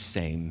do the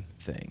same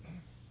thing?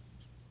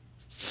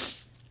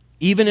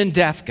 Even in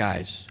death,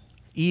 guys,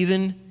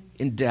 even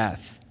in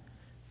death,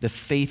 the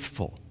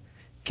faithful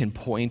can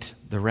point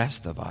the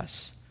rest of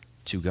us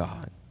to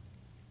God.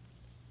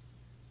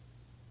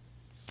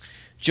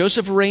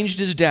 Joseph arranged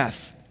his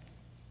death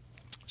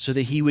so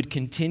that he would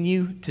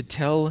continue to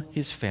tell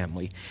his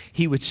family,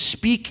 he would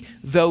speak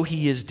though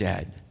he is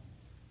dead.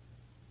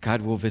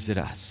 God will visit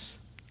us.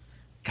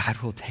 God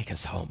will take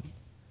us home.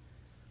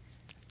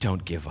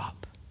 Don't give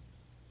up.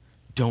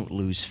 Don't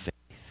lose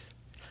faith.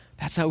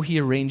 That's how he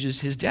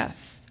arranges his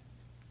death.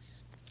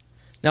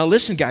 Now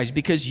listen, guys,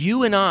 because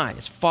you and I,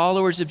 as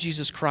followers of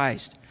Jesus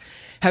Christ,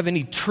 have an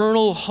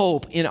eternal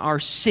hope in our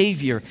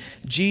Savior,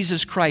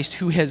 Jesus Christ,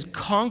 who has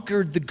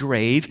conquered the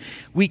grave,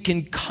 we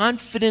can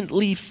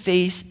confidently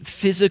face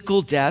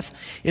physical death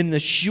in the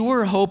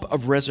sure hope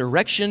of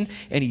resurrection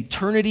and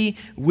eternity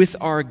with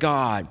our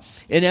God.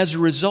 And as a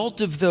result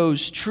of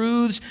those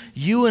truths,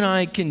 you and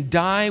I can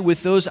die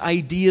with those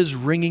ideas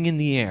ringing in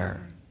the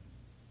air.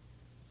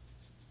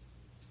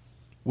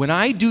 When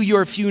I do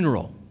your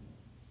funeral,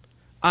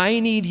 I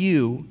need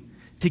you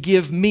to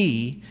give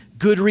me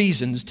good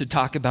reasons to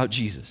talk about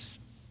Jesus.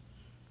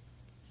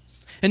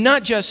 And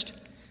not just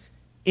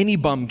any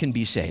bum can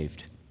be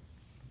saved,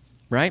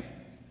 right?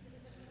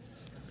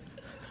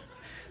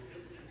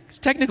 Because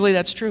technically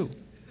that's true.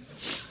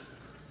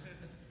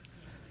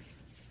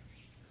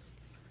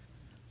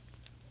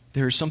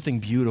 There is something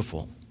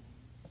beautiful,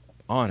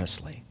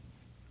 honestly,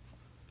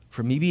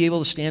 for me to be able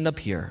to stand up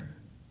here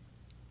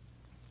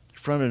in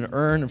front of an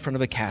urn, in front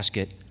of a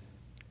casket,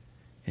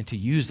 and to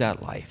use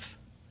that life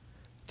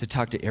to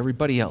talk to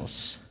everybody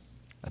else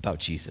about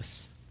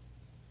Jesus.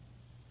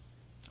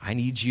 I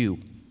need you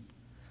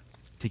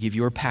to give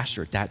your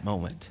pastor at that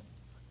moment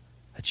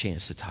a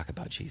chance to talk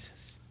about Jesus.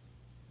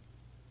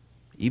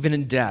 Even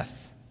in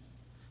death,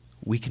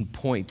 we can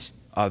point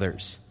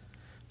others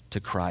to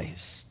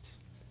Christ.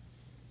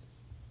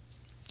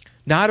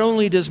 Not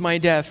only does my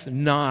death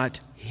not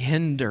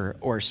hinder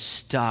or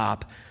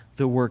stop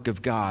the work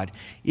of God,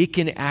 it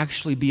can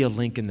actually be a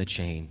link in the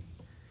chain.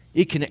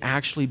 It can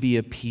actually be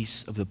a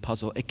piece of the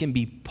puzzle. It can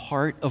be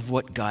part of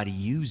what God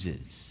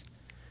uses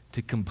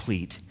to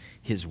complete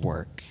his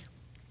work.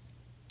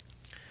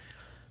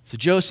 So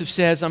Joseph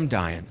says, I'm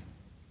dying.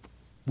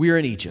 We're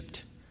in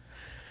Egypt.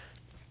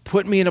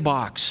 Put me in a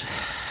box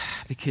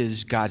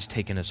because God's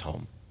taking us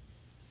home.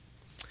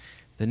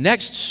 The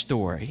next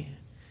story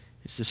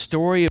is the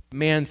story of a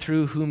man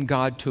through whom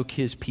God took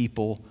his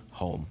people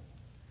home.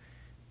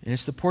 And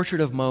it's the portrait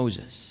of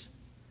Moses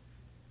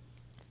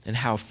and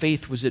how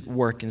faith was at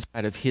work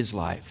inside of his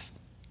life.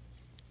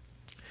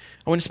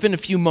 I want to spend a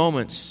few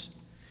moments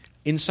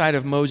inside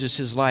of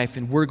Moses' life,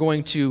 and we're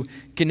going to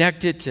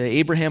connect it to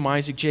Abraham,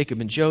 Isaac,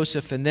 Jacob, and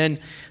Joseph, and then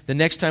the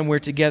next time we're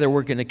together,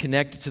 we're going to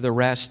connect it to the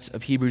rest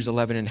of Hebrews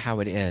 11 and how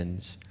it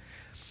ends.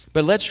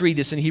 But let's read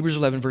this in Hebrews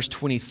 11, verse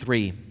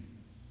 23.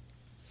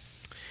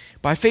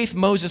 By faith,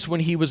 Moses,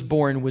 when he was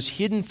born, was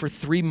hidden for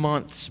 3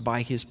 months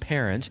by his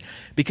parents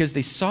because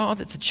they saw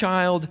that the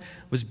child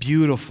was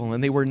beautiful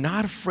and they were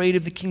not afraid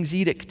of the king's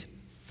edict.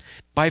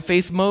 By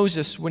faith,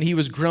 Moses, when he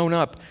was grown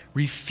up,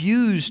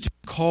 refused to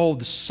be called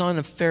the son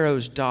of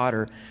Pharaoh's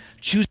daughter,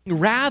 choosing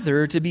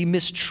rather to be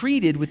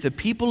mistreated with the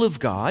people of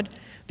God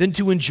than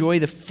to enjoy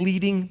the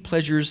fleeting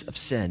pleasures of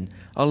sin.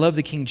 I love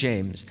the King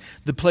James.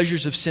 The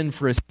pleasures of sin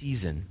for a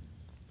season.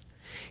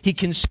 He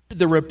considered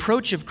the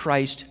reproach of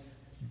Christ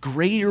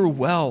greater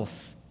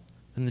wealth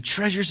than the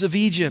treasures of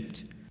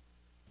Egypt,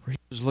 where he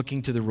was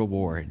looking to the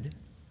reward.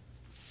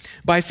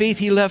 By faith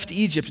he left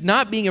Egypt,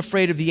 not being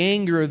afraid of the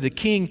anger of the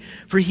king,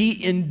 for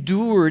he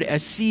endured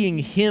as seeing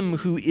him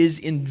who is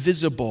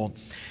invisible.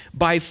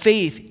 By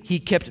faith he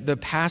kept the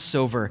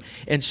Passover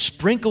and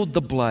sprinkled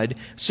the blood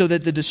so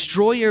that the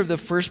destroyer of the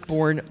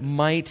firstborn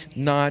might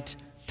not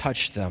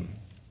touch them.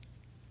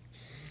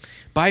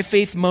 By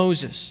faith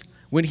Moses,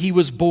 when he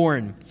was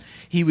born,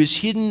 he was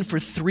hidden for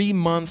 3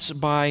 months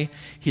by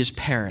his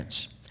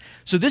parents.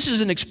 So this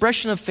is an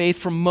expression of faith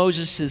from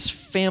Moses'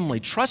 family.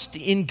 Trust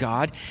in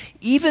God.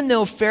 Even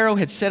though Pharaoh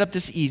had set up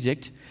this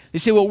edict, they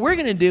say, what we're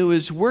going to do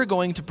is we're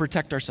going to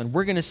protect our son.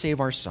 We're going to save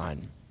our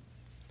son.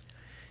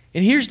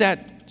 And here's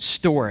that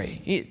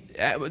story.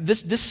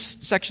 This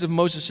section of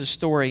Moses'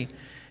 story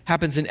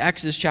happens in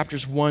Exodus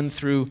chapters 1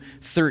 through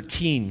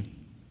 13.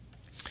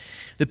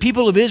 The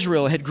people of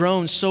Israel had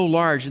grown so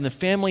large, and the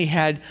family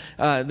had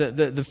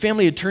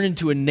turned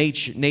into a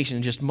nation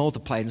and just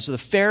multiplied. And so the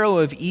Pharaoh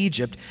of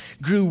Egypt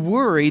grew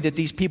worried that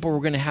these people were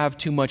going to have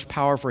too much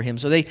power for him.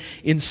 So they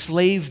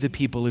enslaved the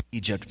people of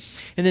Egypt.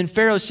 And then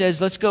Pharaoh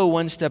says, let's go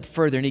one step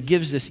further. And he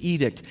gives this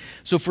edict.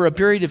 So for a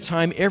period of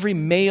time, every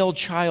male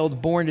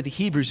child born to the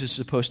Hebrews is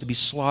supposed to be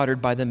slaughtered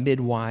by the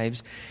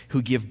midwives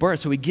who give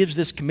birth. So he gives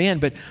this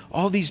command, but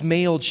all these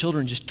male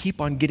children just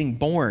keep on getting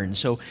born.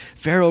 So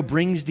Pharaoh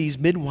brings these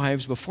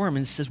midwives before him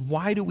and says,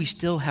 why do we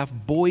still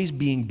have boys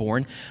being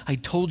born? I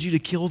told you to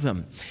kill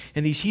them.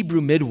 And these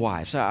Hebrew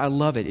midwives, I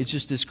love it. It's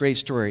just this great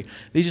story.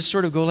 They just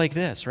sort of go like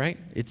this, right?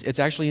 It's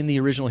actually in the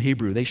original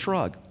Hebrew. They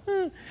shrug.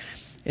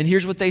 And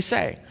here's what they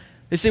say.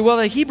 They say, well,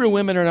 the Hebrew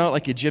women are not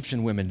like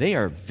Egyptian women. They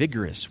are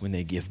vigorous when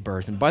they give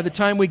birth. And by the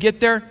time we get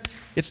there,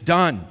 it's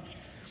done.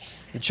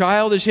 The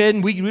child is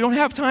hidden. We don't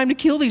have time to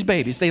kill these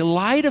babies. They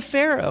lie to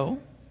Pharaoh.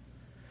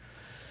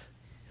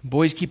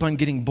 Boys keep on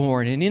getting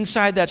born. And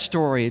inside that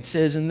story, it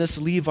says, and this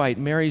Levite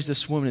marries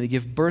this woman, and they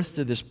give birth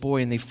to this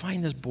boy, and they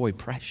find this boy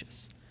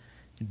precious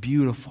and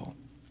beautiful.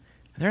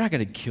 And they're not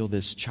going to kill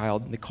this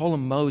child. They call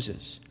him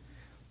Moses.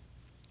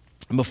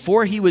 And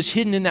before he was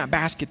hidden in that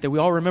basket that we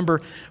all remember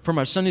from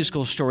our Sunday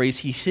school stories,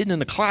 he's hidden in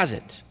the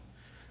closet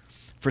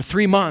for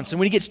 3 months. And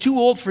when he gets too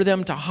old for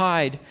them to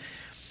hide,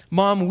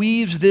 Mom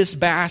weaves this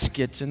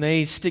basket, and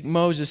they stick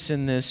Moses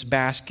in this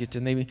basket,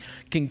 and they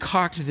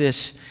concoct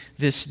this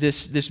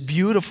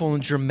beautiful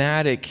and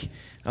dramatic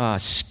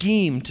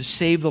scheme to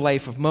save the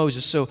life of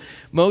Moses. So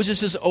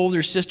Moses'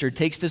 older sister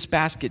takes this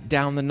basket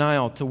down the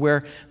Nile to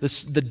where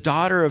the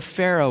daughter of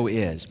Pharaoh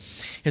is.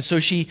 And so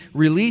she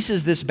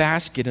releases this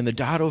basket, and the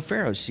daughter of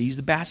Pharaoh sees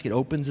the basket,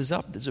 opens it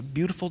up. There's a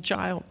beautiful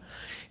child.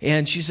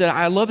 And she said,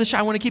 I love this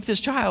child. I want to keep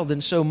this child.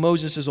 And so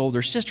Moses'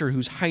 older sister,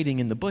 who's hiding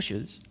in the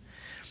bushes,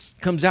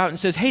 comes out and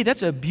says, hey,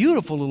 that's a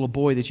beautiful little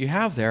boy that you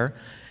have there.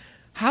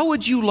 How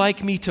would you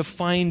like me to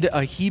find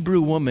a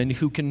Hebrew woman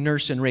who can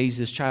nurse and raise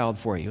this child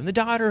for you? And the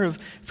daughter of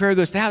Pharaoh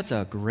goes, that's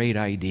a great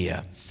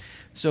idea.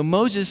 So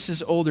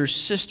Moses' older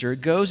sister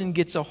goes and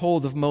gets a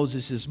hold of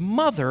Moses'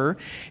 mother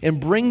and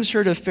brings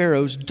her to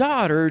Pharaoh's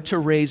daughter to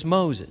raise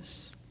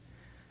Moses.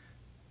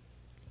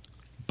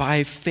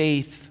 By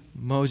faith,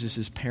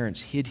 Moses'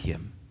 parents hid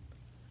him.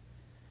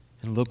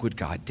 And look what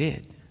God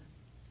did.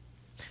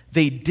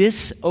 They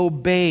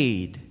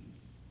disobeyed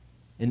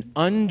an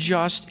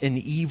unjust and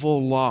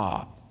evil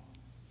law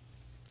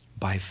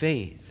by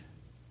faith.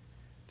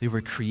 They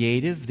were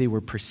creative, they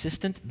were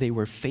persistent, they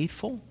were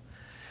faithful,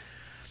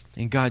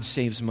 and God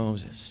saves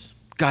Moses.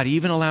 God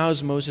even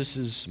allows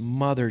Moses'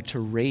 mother to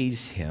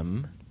raise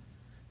him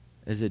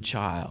as a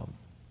child.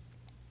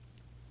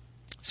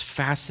 It's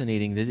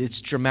fascinating,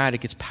 it's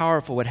dramatic, it's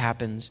powerful what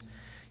happens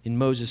in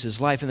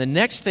Moses' life. And the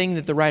next thing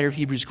that the writer of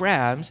Hebrews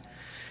grabs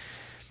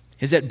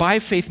is that by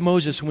faith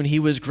Moses, when he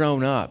was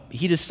grown up,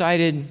 he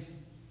decided,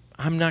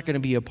 I'm not going to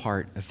be a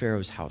part of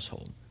Pharaoh's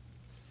household.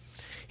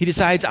 He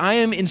decides, I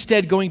am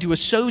instead going to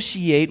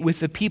associate with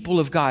the people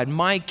of God,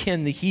 my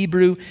kin, the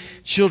Hebrew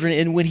children.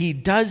 And when he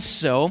does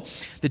so,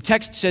 the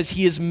text says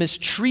he is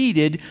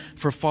mistreated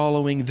for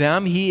following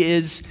them. He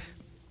is,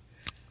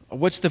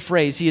 what's the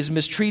phrase? He is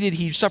mistreated.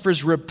 He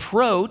suffers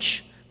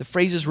reproach. The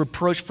phrase is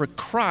reproach for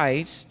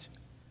Christ,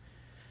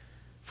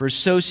 for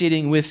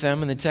associating with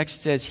them. And the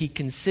text says he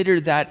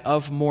considered that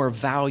of more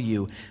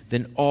value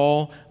than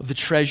all of the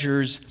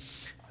treasures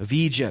of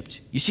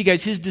Egypt. You see,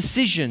 guys, his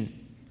decision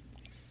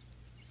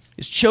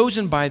is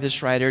chosen by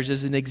this writer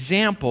as an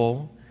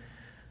example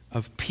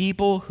of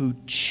people who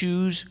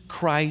choose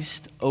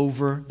Christ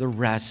over the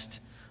rest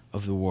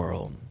of the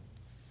world.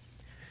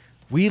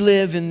 We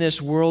live in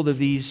this world of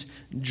these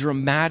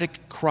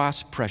dramatic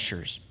cross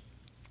pressures.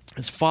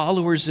 As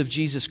followers of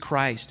Jesus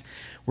Christ,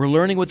 we're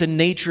learning what the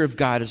nature of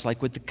God is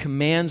like, what the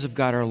commands of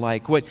God are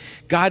like, what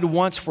God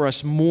wants for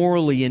us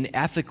morally and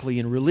ethically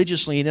and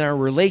religiously and in our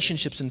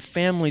relationships and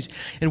families,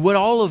 and what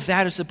all of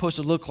that is supposed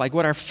to look like,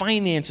 what our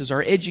finances,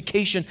 our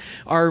education,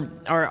 our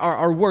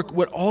work,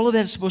 what all of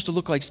that is supposed to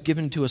look like is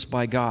given to us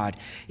by God.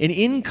 And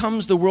in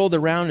comes the world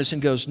around us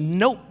and goes,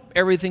 nope.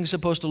 Everything's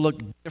supposed to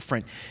look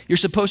different. You're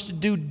supposed to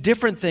do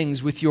different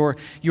things with your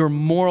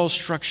moral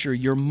structure,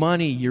 your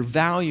money, your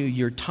value,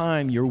 your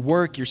time, your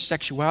work, your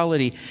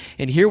sexuality.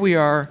 And here we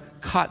are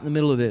caught in the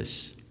middle of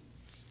this.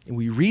 and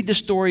we read the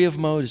story of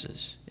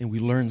Moses and we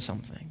learn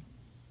something.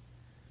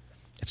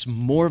 It's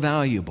more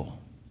valuable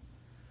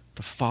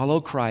to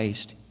follow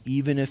Christ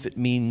even if it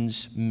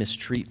means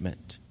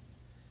mistreatment,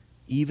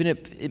 even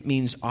if it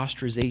means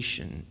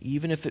ostracization,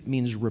 even if it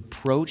means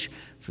reproach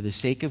for the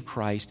sake of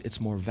Christ.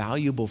 It's more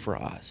valuable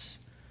for us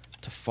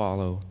to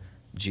follow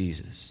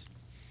Jesus.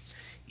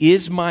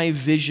 Is my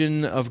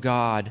vision of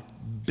God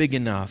big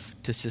enough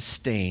to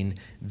sustain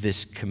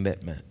this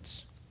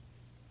commitment?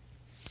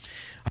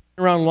 I've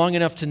been around long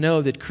enough to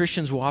know that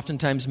Christians will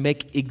oftentimes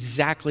make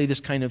exactly this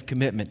kind of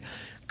commitment.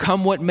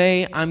 Come what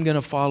may, I'm going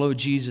to follow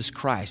Jesus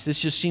Christ.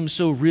 This just seems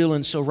so real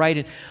and so right.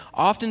 And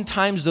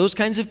oftentimes those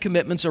kinds of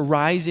commitments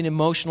arise in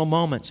emotional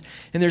moments.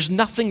 And there's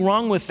nothing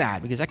wrong with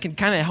that, because that can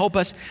kind of help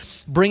us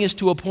bring us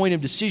to a point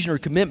of decision or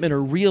commitment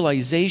or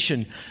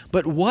realization.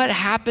 But what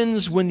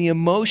happens when the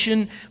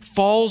emotion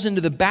falls into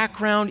the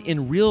background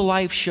and real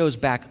life shows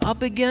back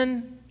up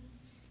again?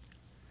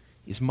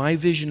 Is my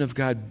vision of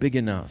God big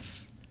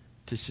enough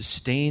to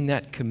sustain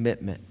that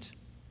commitment,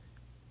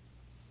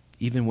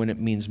 even when it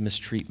means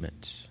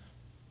mistreatment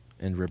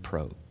and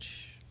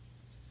reproach?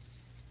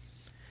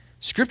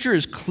 Scripture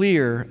is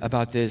clear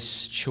about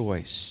this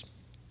choice.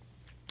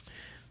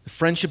 The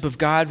friendship of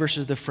God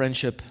versus the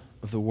friendship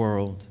of the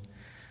world.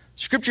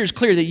 Scripture is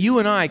clear that you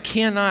and I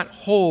cannot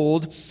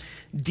hold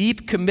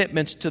deep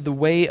commitments to the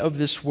way of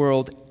this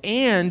world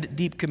and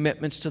deep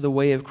commitments to the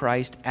way of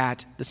Christ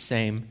at the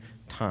same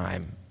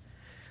time.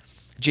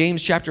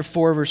 James chapter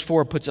 4, verse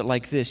 4 puts it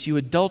like this: "You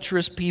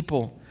adulterous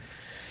people,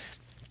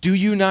 do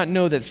you not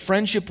know that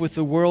friendship with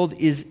the world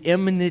is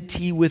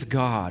enmity with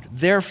God?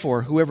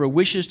 Therefore, whoever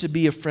wishes to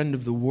be a friend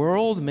of the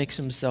world makes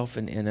himself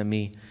an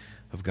enemy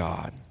of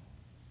God."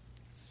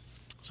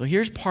 So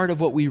here's part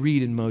of what we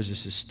read in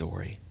Moses'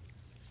 story.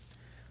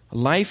 A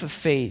life of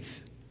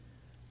faith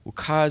will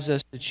cause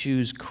us to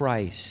choose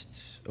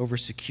Christ over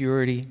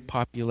security,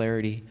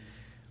 popularity,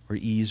 or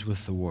ease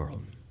with the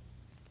world.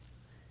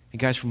 And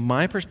guys, from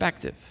my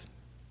perspective,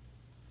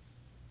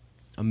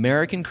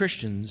 American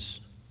Christians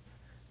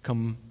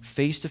come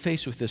face to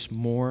face with this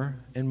more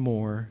and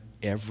more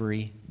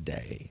every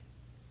day.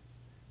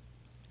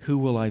 Who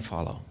will I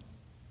follow?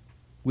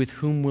 With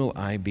whom will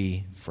I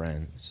be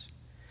friends?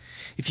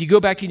 If you go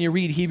back and you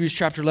read Hebrews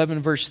chapter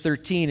 11, verse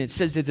 13, it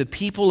says that the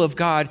people of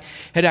God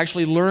had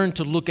actually learned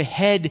to look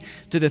ahead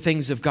to the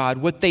things of God.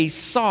 What they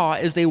saw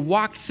as they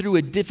walked through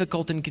a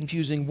difficult and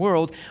confusing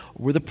world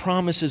were the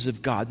promises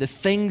of God, the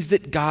things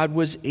that God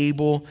was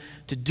able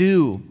to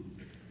do.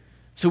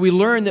 So we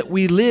learn that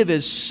we live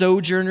as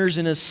sojourners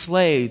and as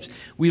slaves.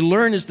 We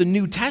learn, as the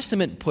New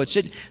Testament puts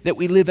it, that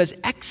we live as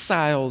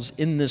exiles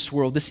in this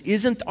world. This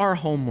isn't our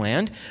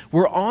homeland.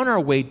 We're on our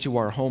way to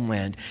our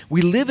homeland.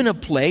 We live in a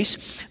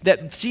place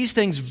that sees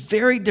things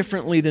very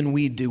differently than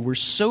we do. We're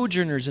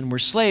sojourners and we're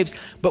slaves,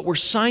 but we're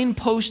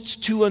signposts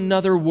to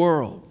another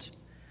world.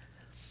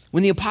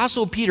 When the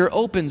Apostle Peter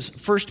opens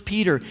 1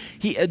 Peter,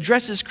 he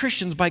addresses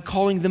Christians by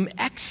calling them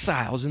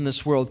exiles in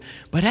this world,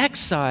 but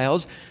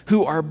exiles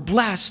who are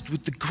blessed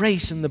with the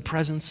grace and the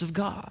presence of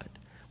God.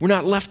 We're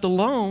not left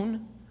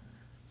alone,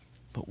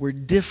 but we're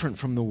different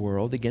from the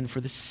world, again,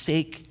 for the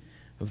sake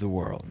of the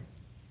world.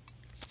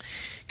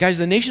 Guys,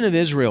 the nation of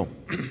Israel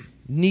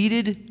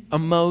needed a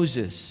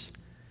Moses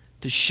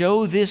to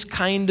show this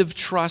kind of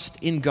trust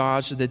in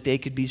God so that they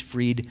could be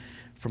freed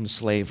from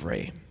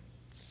slavery.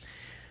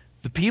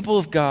 The people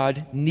of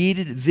God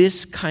needed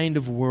this kind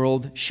of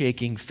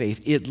world-shaking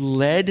faith. It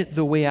led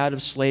the way out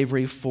of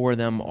slavery for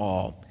them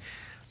all.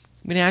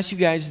 I'm going to ask you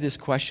guys this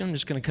question. I'm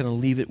just going to kind of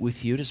leave it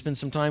with you to spend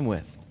some time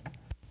with.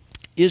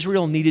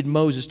 Israel needed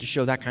Moses to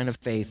show that kind of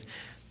faith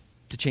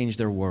to change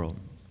their world.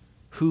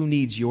 Who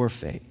needs your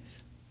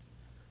faith?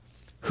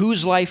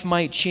 Whose life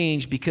might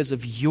change because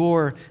of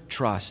your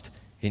trust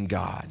in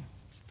God?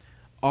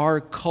 Our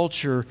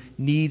culture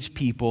needs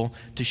people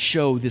to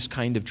show this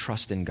kind of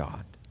trust in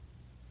God.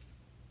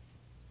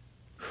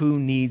 Who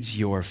needs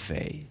your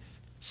faith?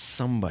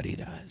 Somebody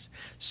does.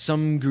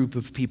 Some group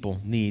of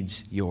people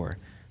needs your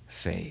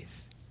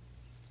faith.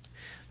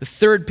 The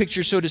third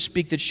picture, so to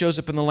speak, that shows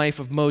up in the life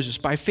of Moses.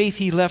 By faith,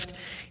 he left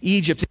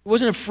Egypt. He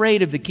wasn't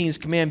afraid of the king's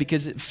command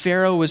because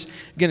Pharaoh was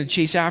going to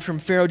chase after him.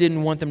 Pharaoh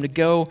didn't want them to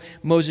go.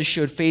 Moses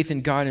showed faith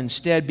in God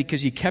instead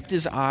because he kept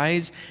his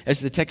eyes, as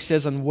the text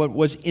says, on what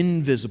was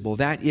invisible.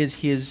 That is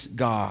his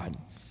God.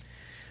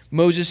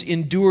 Moses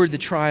endured the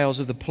trials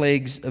of the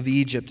plagues of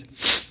Egypt.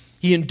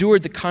 He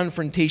endured the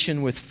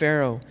confrontation with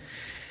Pharaoh.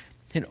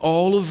 And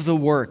all of the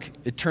work,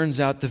 it turns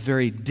out the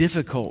very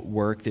difficult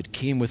work that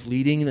came with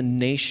leading the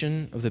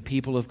nation of the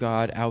people of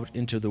God out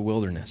into the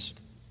wilderness.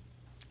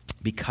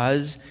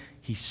 Because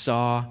he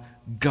saw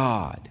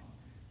God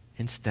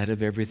instead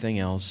of everything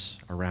else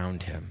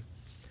around him.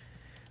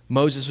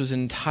 Moses was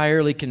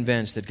entirely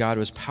convinced that God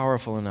was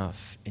powerful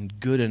enough and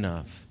good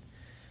enough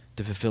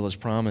to fulfill his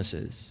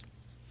promises.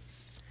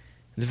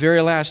 The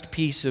very last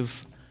piece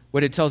of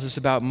what it tells us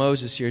about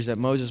Moses here is that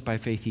Moses, by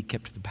faith, he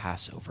kept the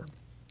Passover.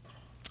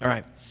 All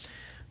right,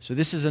 so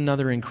this is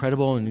another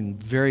incredible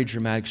and very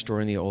dramatic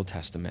story in the Old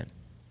Testament.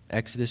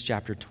 Exodus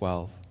chapter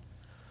 12.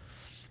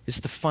 It's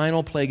the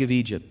final plague of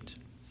Egypt.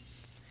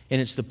 And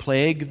it's the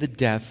plague of the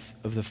death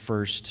of the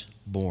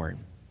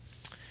firstborn.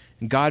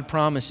 And God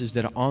promises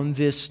that on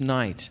this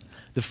night,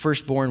 the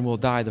firstborn will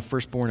die, the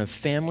firstborn of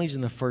families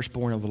and the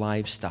firstborn of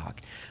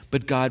livestock.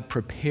 But God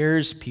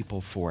prepares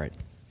people for it.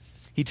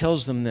 He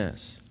tells them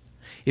this: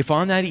 if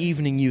on that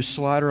evening you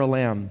slaughter a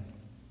lamb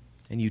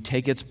and you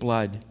take its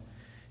blood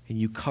and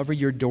you cover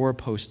your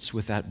doorposts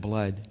with that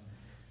blood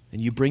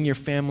and you bring your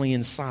family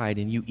inside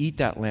and you eat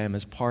that lamb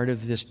as part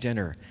of this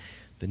dinner,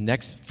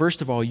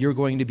 first of all, you're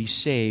going to be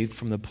saved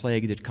from the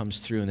plague that comes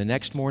through. And the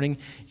next morning,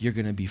 you're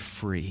going to be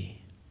free.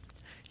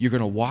 You're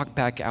going to walk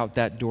back out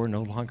that door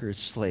no longer as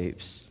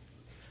slaves,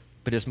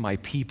 but as my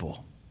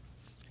people.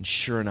 And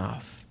sure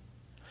enough,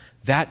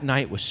 that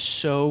night was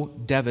so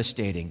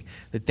devastating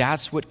that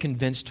that's what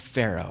convinced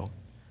Pharaoh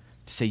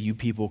to say, you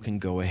people can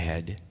go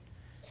ahead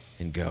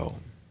and go.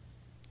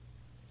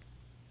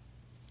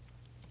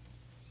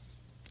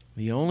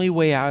 The only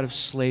way out of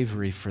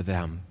slavery for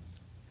them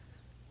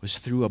was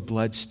through a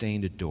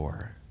blood-stained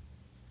door.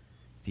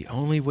 The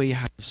only way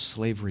out of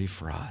slavery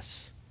for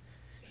us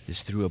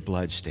is through a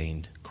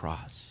blood-stained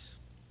cross.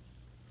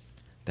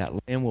 That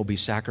lamb will be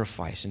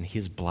sacrificed and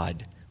his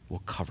blood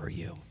will cover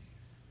you.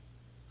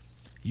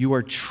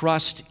 Your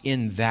trust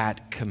in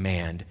that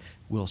command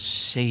will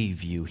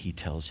save you, he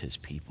tells his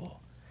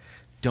people.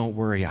 Don't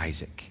worry,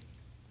 Isaac.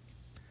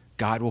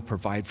 God will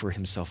provide for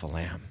himself a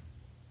lamb.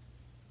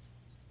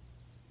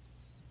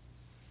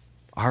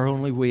 Our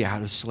only way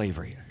out of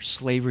slavery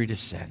to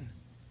sin,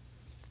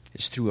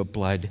 is through a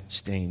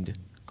blood-stained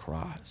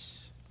cross.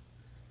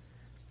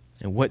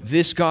 And what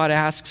this God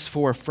asks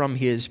for from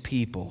his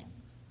people,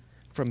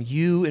 from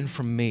you and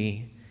from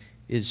me,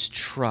 is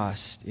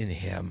trust in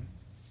him.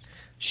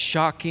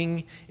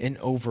 Shocking and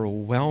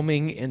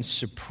overwhelming and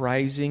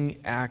surprising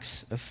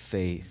acts of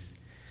faith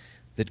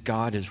that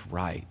God is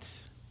right,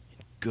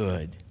 and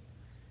good,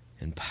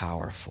 and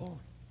powerful.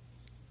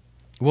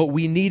 What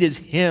we need is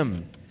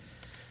him.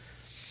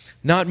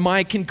 Not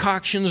my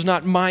concoctions,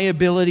 not my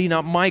ability,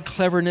 not my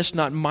cleverness,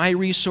 not my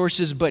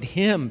resources, but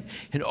him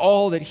and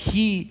all that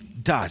he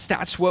does.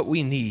 That's what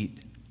we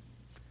need.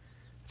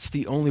 It's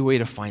the only way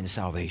to find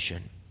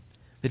salvation.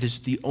 That is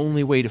the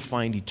only way to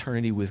find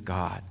eternity with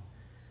God,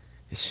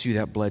 is through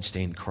that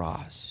bloodstained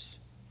cross.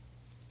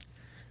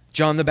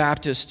 John the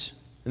Baptist,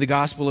 in the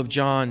Gospel of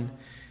John,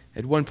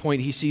 at one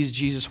point he sees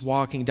Jesus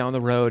walking down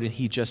the road and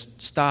he just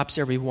stops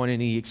everyone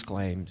and he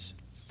exclaims,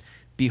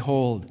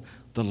 "Behold,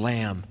 the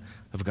Lamb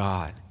of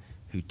God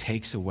who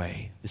takes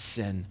away the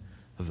sin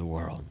of the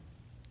world."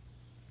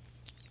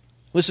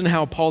 Listen to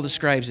how Paul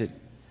describes it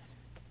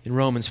in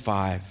Romans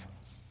 5.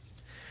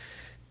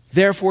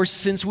 Therefore,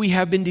 since we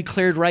have been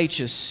declared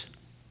righteous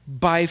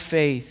by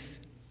faith,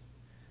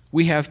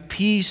 we have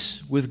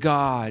peace with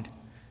God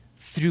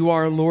through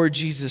our Lord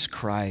Jesus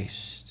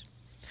Christ.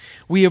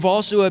 We have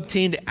also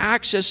obtained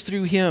access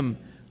through him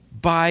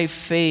by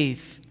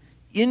faith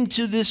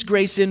into this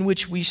grace in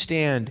which we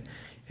stand,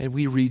 and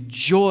we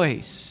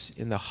rejoice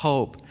in the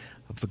hope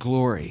of the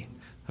glory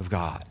of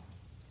God.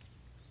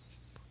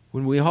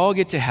 When we all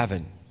get to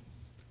heaven,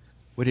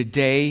 what a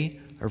day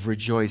of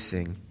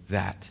rejoicing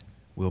that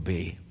will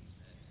be.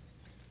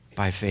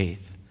 By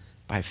faith,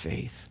 by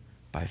faith,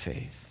 by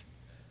faith.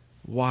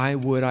 Why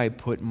would I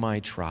put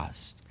my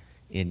trust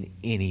in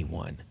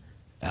anyone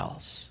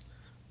else?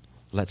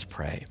 Let's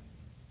pray.